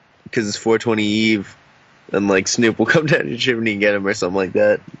out because it's 420 Eve." And, like, Snoop will come down your chimney and get him or something like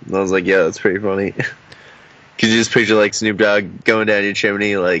that. And I was like, yeah, that's pretty funny. Because you just picture, like, Snoop Dogg going down your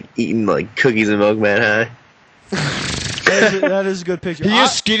chimney, like, eating, like, cookies and milk man high. That is a good picture. He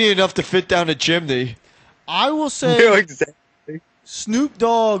is skinny enough to fit down a chimney. I will You know say exactly. Snoop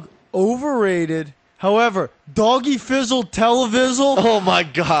Dogg overrated. However, Doggy Fizzle Televizzle Oh my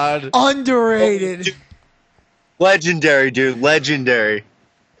god. underrated. Legendary, dude. Legendary.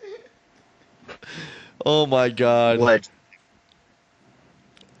 Oh my god.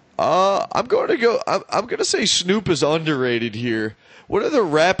 I'm gonna say Snoop is underrated here. What other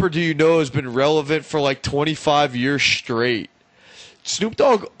rapper do you know has been relevant for like 25 years straight? Snoop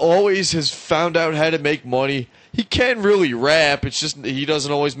Dogg always has found out how to make money. He can really rap. It's just he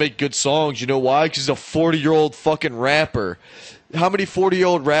doesn't always make good songs. You know why? Because he's a 40-year-old fucking rapper. How many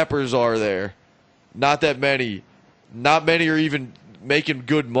 40-year-old rappers are there? Not that many. Not many are even making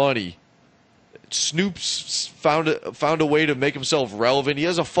good money. Snoop's found a way to make himself relevant. He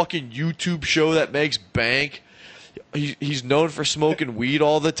has a fucking YouTube show that makes bank. He's known for smoking weed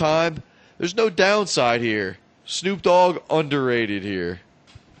all the time. There's no downside here. Snoop Dogg underrated here.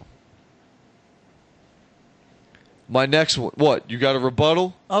 My next one. What? You got a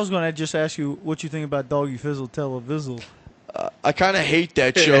rebuttal? I was going to just ask you what you think about Doggy Fizzle Televizzle. I kind of hate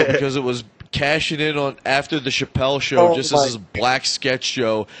that show because it was cashing in on after the Chappelle show, just as this black sketch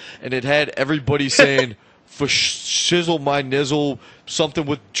show, and it had everybody saying for shizzle my nizzle something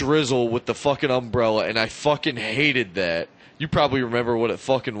with drizzle with the fucking umbrella, and I fucking hated that. You probably remember what it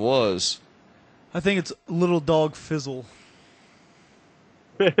fucking was. I think it's Little Dog Fizzle.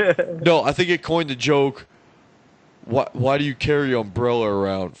 No, I think it coined the joke. Why do you carry your umbrella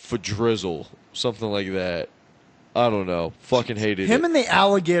around for drizzle? Something like that. I don't know. Fucking hated Him it. in the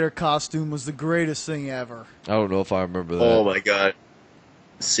alligator costume was the greatest thing ever. I don't know if I remember that. Oh, my God.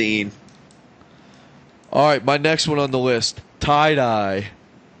 Scene. All right, my next one on the list, tie-dye.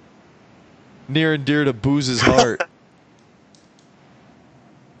 Near and dear to Booze's heart.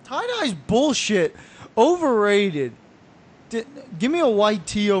 Tie-dye's bullshit. Overrated. Give me a white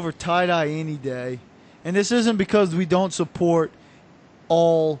tee over tie-dye any day. And this isn't because we don't support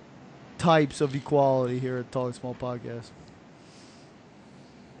all types of equality here at Talking Small Podcast.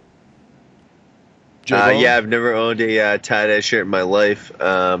 Yeah, I've never owned a tie-dye shirt in my life.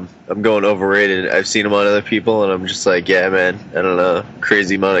 I'm going overrated. I've seen them on other people, and I'm just like, yeah, man, I don't know,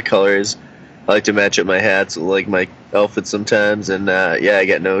 crazy amount of colors. I like to match up my hats with, like, my outfits sometimes, and yeah, I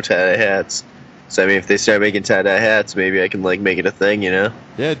got no tie-dye hats. So, I mean, if they start making tie-dye hats, maybe I can, like, make it a thing, you know?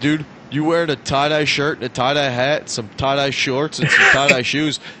 Yeah, dude. You wearing a tie-dye shirt and a tie-dye hat, some tie-dye shorts, and some tie-dye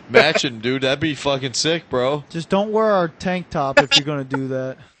shoes. Matching, dude. That'd be fucking sick, bro. Just don't wear our tank top if you're going to do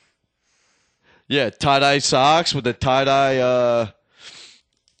that. Yeah, tie-dye socks with a tie-dye,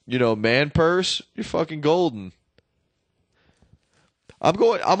 man purse. You're fucking golden.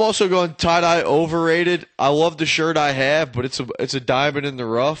 I'm also going tie-dye overrated. I love the shirt I have, but it's a diamond in the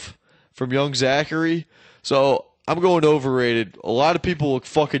rough from Young Zachary. So I'm going overrated. A lot of people look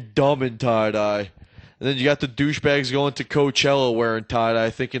fucking dumb in tie-dye. And then you got the douchebags going to Coachella wearing tie-dye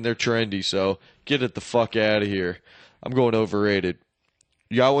thinking they're trendy. So get it the fuck out of here. I'm going overrated.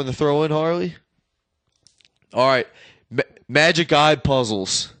 You got one to throw in, Harley? All right. Magic eye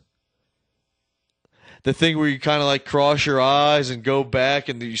puzzles. The thing where you kind of like cross your eyes and go back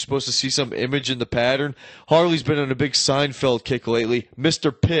and you're supposed to see some image in the pattern. Harley's been on a big Seinfeld kick lately.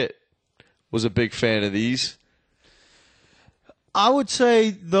 Mr. Pitt was a big fan of these. I would say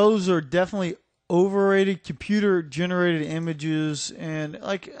those are definitely overrated computer-generated images. And,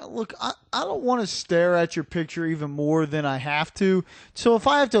 like, look, I don't want to stare at your picture even more than I have to. So if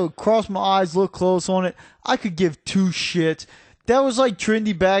I have to cross my eyes, look close on it, I could give two shits. That was like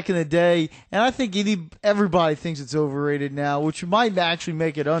trendy back in the day, and I think everybody thinks it's overrated now, which might actually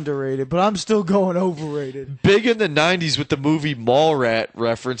make it underrated, but I'm still going overrated. Big in the 90s with the movie Mallrat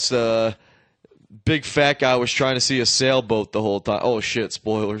reference, big fat guy was trying to see a sailboat the whole time. Oh, shit,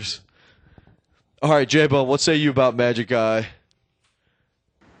 spoilers. All right, J-Bone, what say you about Magic Eye?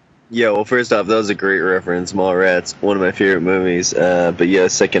 Yeah, well, first off, that was a great reference. Mallrats, one of my favorite movies. But yeah,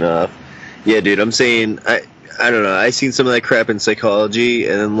 second off, yeah, dude, I'm saying, I don't know, I seen some of that crap in psychology,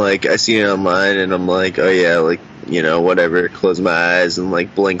 and then, like, I seen it online, and I'm like, oh yeah, like, you know, whatever, close my eyes and,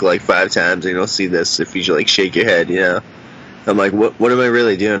 like, blink, like, 5 times, and you'll see this if you, like, shake your head, you know? I'm like, what am I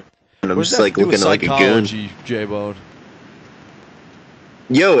really doing? And I'm just, like, looking like a goon. J-Bone?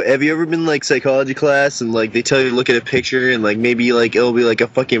 Yo, have you ever been, like, psychology class, and, like, they tell you to look at a picture, and, like, maybe, like, it'll be, like, a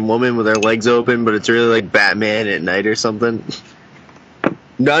fucking woman with her legs open, but it's really, like, Batman at night or something?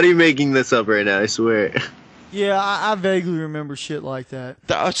 Not even making this up right now, I swear. Yeah, I vaguely remember shit like that.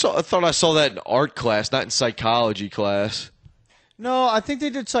 I thought I saw that in art class, not in psychology class. No, I think they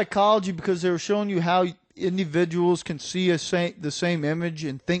did psychology because they were showing you how individuals can see the same image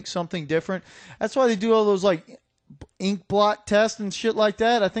and think something different. That's why they do all those, like, ink blot tests and shit like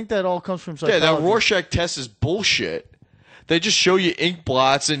that. I think that all comes from psychology. Yeah, that Rorschach test is bullshit. They just show you ink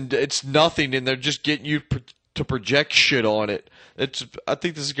blots and it's nothing, and they're just getting you to project shit on it. I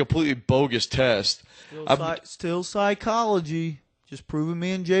think this is a completely bogus test. Still psychology. Just proving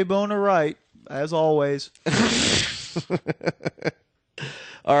me and J-Bone are right, as always.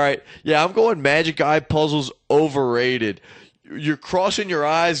 All right. Yeah, I'm going Magic Eye puzzles overrated. You're crossing your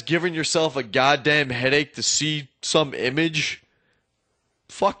eyes, giving yourself a goddamn headache to see some image.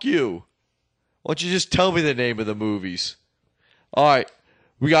 Fuck you. Why don't you just tell me the name of the movies? All right.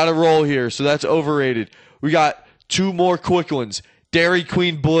 We got to roll here, so that's overrated. We got 2 more quick ones. Dairy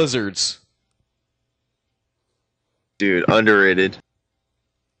Queen Blizzards. Dude, underrated.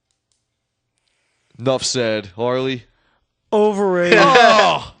 Enough said. Harley? Overrated.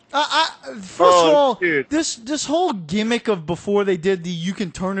 Oh! First of all, dude. this whole gimmick of before they did the you can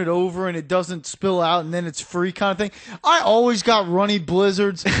turn it over and it doesn't spill out and then it's free kind of thing, I always got runny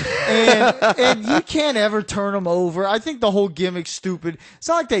blizzards, and you can't ever turn them over. I think the whole gimmick's stupid. It's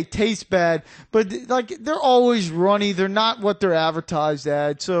not like they taste bad, but like they're always runny. They're not what they're advertised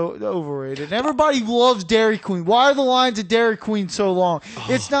as, so overrated. And everybody loves Dairy Queen. Why are the lines at Dairy Queen so long?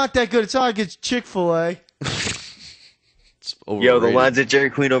 It's not that good. It's not like it's Chick-fil-A. Yo, the lines at Dairy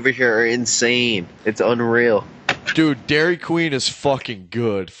Queen over here are insane. It's unreal. Dude, Dairy Queen is fucking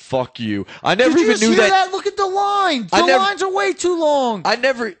good. Fuck you. I never Did you even just knew hear that. Look at the lines. The lines are way too long. I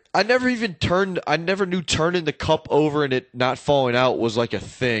never knew turning the cup over and it not falling out was like a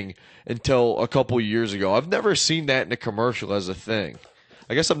thing until a couple years ago. I've never seen that in a commercial as a thing.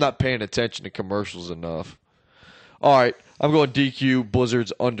 I guess I'm not paying attention to commercials enough. All right, I'm going DQ.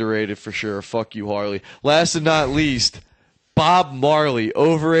 Blizzard's underrated for sure. Fuck you, Harley. Last and not least, Bob Marley,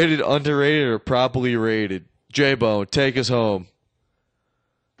 overrated, underrated, or properly rated? J-Bone, take us home.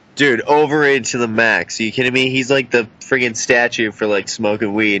 Dude, overrated to the max. Are you kidding me? He's like the friggin' statue for, like,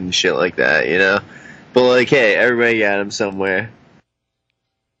 smoking weed and shit like that, you know? But, like, hey, everybody got him somewhere.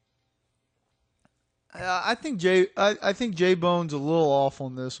 I think J Bone's a little off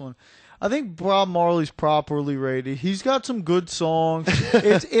on this one. I think Bob Marley's properly rated. He's got some good songs.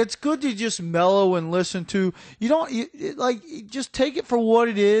 It's good to just mellow and listen to. You don't just take it for what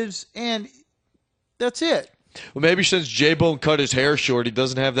it is, and that's it. Well, maybe since J-Bone cut his hair short, he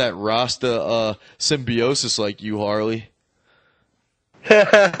doesn't have that Rasta symbiosis like you, Harley.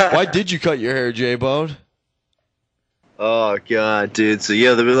 Why did you cut your hair, J-Bone? Oh god, dude. So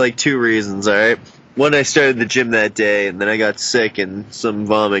yeah, there were like two reasons. All right. One, I started the gym that day, and then I got sick, and some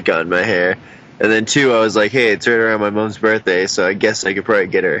vomit got in my hair. And then two, I was like, hey, it's right around my mom's birthday, so I guess I could probably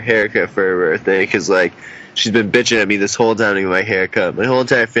get her a haircut for her birthday, because, like, she's been bitching at me this whole time to get my hair cut. My whole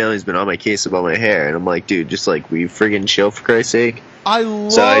entire family's been on my case about my hair, and I'm like, dude, just, like, will you friggin' chill, for Christ's sake?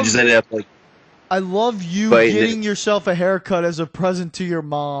 So I just ended up, like... I love you getting yourself a haircut as a present to your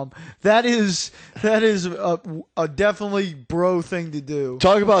mom. That is a definitely bro thing to do.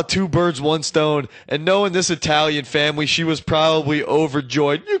 Talk about two birds, one stone. And knowing this Italian family, she was probably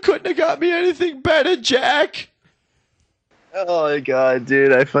overjoyed. You couldn't have got me anything better, Jack. Oh my god,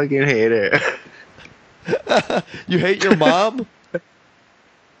 dude, I fucking hate her. You hate your mom?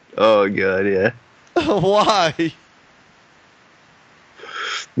 Oh god, yeah. Why?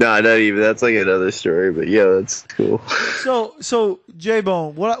 Nah, not even. That's like another story, but yeah, that's cool. So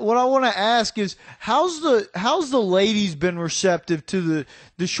J-Bone, what I want to ask is how's the ladies been receptive to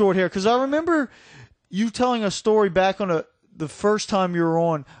the short hair? Because I remember you telling a story back on the first time you were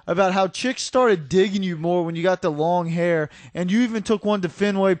on about how chicks started digging you more when you got the long hair, and you even took one to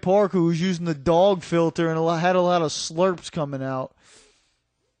Fenway Park who was using the dog filter and had a lot of slurps coming out.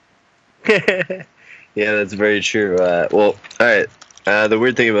 Yeah, that's very true. Well, all right. The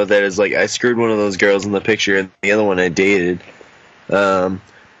weird thing about that is, like, I screwed one of those girls in the picture, and the other one I dated. But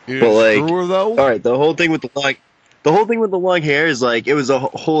like, screw her, though? all right, the whole thing with the long hair is like it was a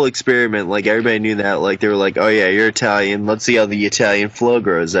whole experiment. Like everybody knew that. Like they were like, "Oh yeah, you're Italian. Let's see how the Italian flow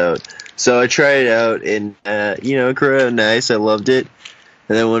grows out." So I tried it out, and it grew out nice. I loved it.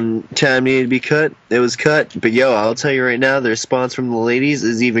 And then when time needed to be cut, it was cut. But yo, I'll tell you right now, the response from the ladies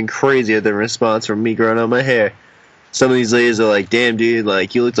is even crazier than the response from me growing out my hair. Some of these ladies are like, damn, dude,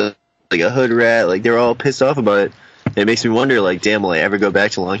 like, you look like a hood rat. Like, they're all pissed off about it. And it makes me wonder, like, damn, will I ever go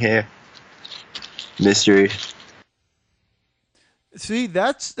back to long hair? Mystery. See,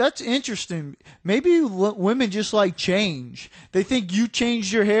 that's interesting. Maybe women just like change. They think you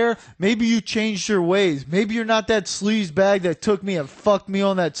changed your hair. Maybe you changed your ways. Maybe you're not that sleaze bag that took me and fucked me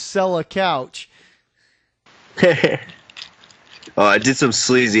on that Sella couch. Oh, I did some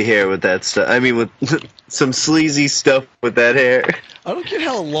sleazy hair with that stuff. I mean, with some sleazy stuff with that hair. I don't get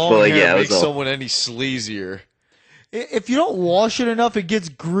how long hair makes someone any sleazier. If you don't wash it enough, it gets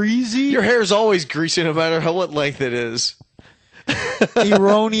greasy. Your hair is always greasy no matter what length it is.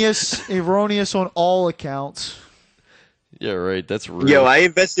 Erroneous on all accounts. Yeah, right. That's real. Yo, I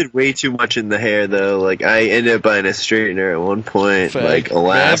invested way too much in the hair, though. Like, I ended up buying a straightener at one point. Fake. Like,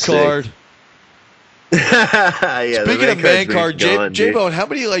 elastic. Man card. Yeah, speaking of man card, J-Bone, how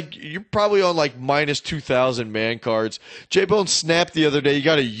many, like, you're probably on like minus 2,000 man cards. J-Bone snapped the other day. You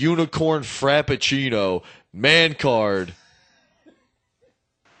got a unicorn frappuccino man card.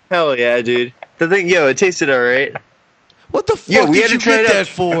 Hell yeah, dude. The thing, yo, it tasted alright. What the fuck did you get that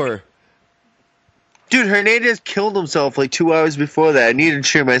for? Dude, Hernandez killed himself like 2 hours before that. I needed to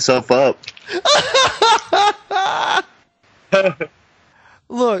cheer myself up.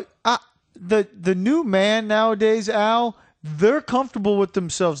 Look, the new man nowadays, Al, they're comfortable with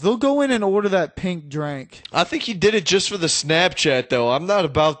themselves. They'll go in and order that pink drink. I think he did it just for the Snapchat, though. I'm not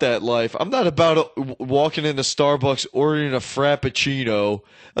about that life. I'm not about walking into Starbucks ordering a frappuccino.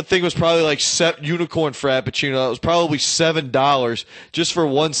 That thing was probably like unicorn frappuccino. That was probably $7 just for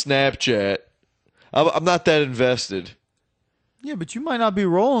one Snapchat. I'm not that invested. Yeah, but you might not be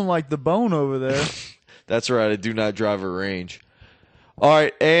rolling like the bone over there. That's right. I do not drive a Range. All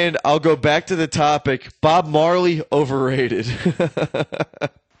right, and I'll go back to the topic. Bob Marley, overrated.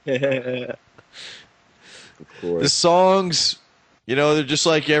 The songs, they're just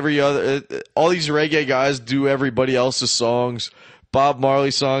like every other. All these reggae guys do everybody else's songs. Bob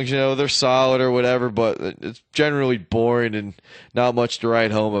Marley songs, they're solid or whatever, but it's generally boring and not much to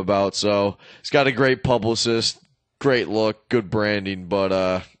write home about. So he's got a great publicist, great look, good branding, but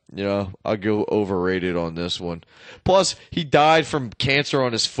I'll go overrated on this one. Plus, he died from cancer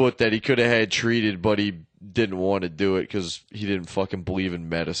on his foot that he could have had treated, but he didn't want to do it because he didn't fucking believe in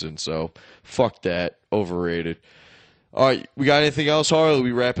medicine. So, fuck that. Overrated. All right, we got anything else, Harley?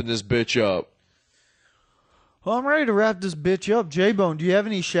 We wrapping this bitch up? Well, I'm ready to wrap this bitch up. J-Bone, do you have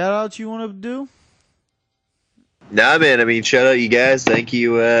any shout-outs you want to do? Nah, man. I mean, shout out you guys. Thank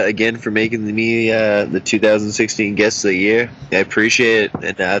you again for making me the 2016 guest of the year. I appreciate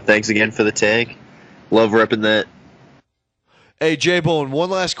it, and thanks again for the tank. Love repping that. Hey, J-Bone, one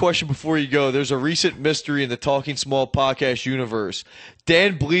last question before you go. There's a recent mystery in the Talking Small podcast universe.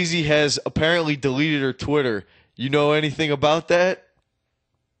 Dan Bleezy has apparently deleted her Twitter. You know anything about that?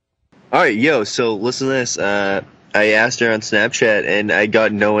 All right, yo. So listen to this. I asked her on Snapchat, and I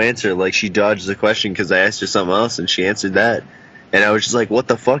got no answer. Like, she dodged the question because I asked her something else, and she answered that. And I was just like, what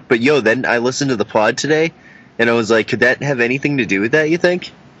the fuck? But, yo, then I listened to the pod today, and I was like, could that have anything to do with that, you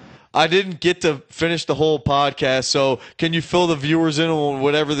think? I didn't get to finish the whole podcast, so can you fill the viewers in on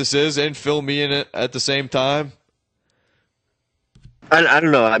whatever this is and fill me in it at the same time? I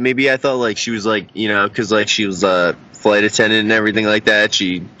don't know. Maybe I thought, like, she was, like, you know, because, like, she was a flight attendant and everything like that.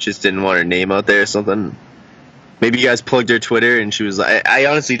 She just didn't want her name out there or something. Maybe you guys plugged her Twitter, and she was like, I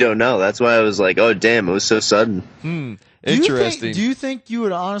honestly don't know. That's why I was like, oh, damn, it was so sudden. Interesting. Do you think you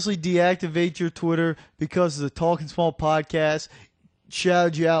would honestly deactivate your Twitter because the Talking Small podcast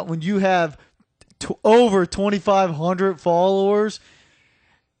shouted you out when you have over 2,500 followers?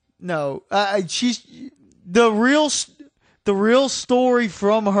 No. She's the real story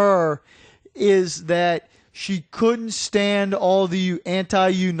from her is that she couldn't stand all the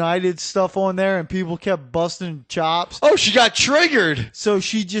anti-United stuff on there, and people kept busting chops. Oh, she got triggered. So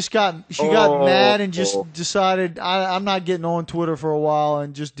she got mad and just decided I'm not getting on Twitter for a while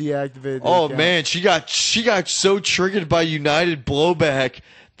and just deactivated. Oh account. man, she got so triggered by United blowback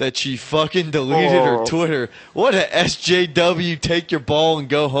that she fucking deleted her Twitter. What a SJW take your ball and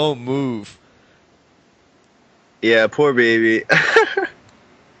go home move. Yeah, poor baby.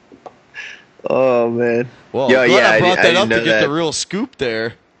 Oh man. Well, Yo, I brought that up to know get that. the real scoop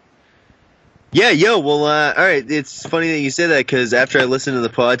there. Yeah, yo, well, all right. It's funny that you say that because after I listened to the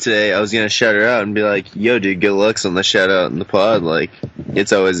pod today, I was gonna shout her out and be like, "Yo, dude, good looks on the shout out in the pod." Like,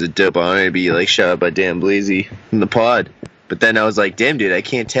 it's always a dope honor to be like shout out by Dan Bleezy in the pod. But then I was like, "Damn, dude, I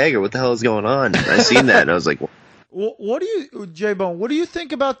can't tag her. What the hell is going on?" I seen that and I was like, What do you, J-Bone, what do you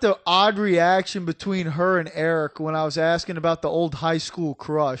think about the odd reaction between her and Eric when I was asking about the old high school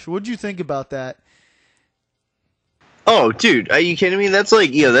crush? What did you think about that? "Oh, dude, are you kidding me? That's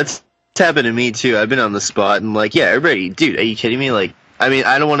like, that's happened to me too. I've been on the spot and like, yeah, everybody, dude, are you kidding me? Like, I mean,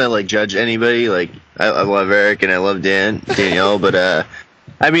 I don't want to like judge anybody. Like, I love Eric and I love Danielle, but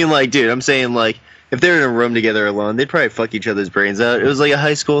I mean, like, dude, I'm saying like, if they're in a room together alone, they'd probably fuck each other's brains out. It was like a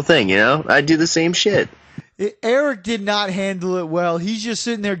high school thing, you know? I'd do the same shit." Eric did not handle it well. He's just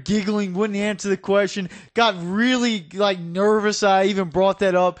sitting there giggling, wouldn't answer the question, got really like nervous. I even brought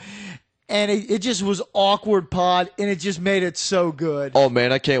that up. And it just was awkward pod, and it just made it so good. Oh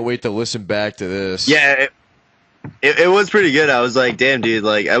man, I can't wait to listen back to this. Yeah, it was pretty good. I was like, damn, dude,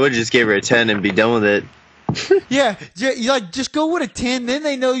 like, I would have just gave her a 10 and be done with it. Yeah, you like just go with a 10. Then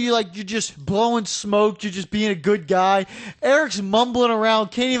they know you're just blowing smoke. You're just being a good guy. Eric's mumbling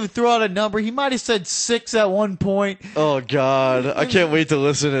around, can't even throw out a number. He might have said 6 at one point. Oh god, I can't wait to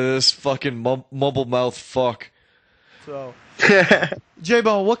listen to this fucking mumble mouth fuck. So,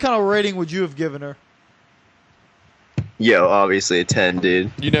 J-Bone, what kind of rating would you have given her? Yo, obviously a 10,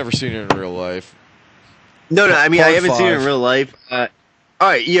 dude. You never seen her in real life. No, I mean, I Part haven't seen her in 5. real life. All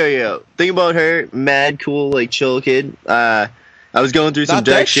right, yo. Think about her. Mad cool, like, chill kid. I was going through some Not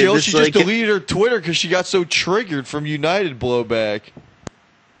dark that shit. chill. This, She like, just deleted her Twitter because she got so triggered from United blowback.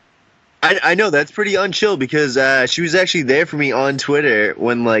 I know, that's pretty unchill because she was actually there for me on Twitter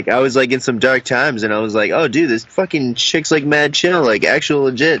when, like, I was, like, in some dark times, and I was like, oh, dude, this fucking chick's, like, mad chill, like, actual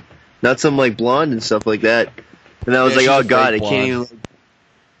legit. Not some, like, blonde and stuff like that. And I was like, she's oh, a God, I fake can't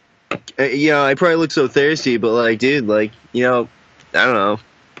even... I probably look so thirsty, but, like, dude, like, I don't know.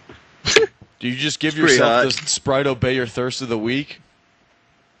 Do you just give It's pretty yourself hot. the Sprite Obey Your Thirst of the Week?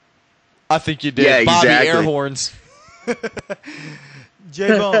 I think you did. Yeah, Bobby exactly. Air Horns.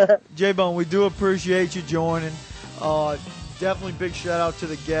 J-Bone, we do appreciate you joining. Definitely big shout out to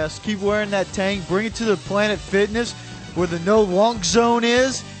the guests. Keep wearing that tank. Bring it to the Planet Fitness where the no lunk zone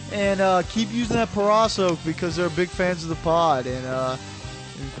is, and keep using that Paraso because they're big fans of the pod, and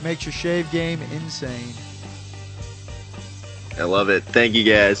it makes your shave game insane. I love it. Thank you,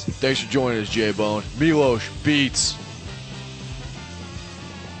 guys. Thanks for joining us, J-Bone. Milos Beats.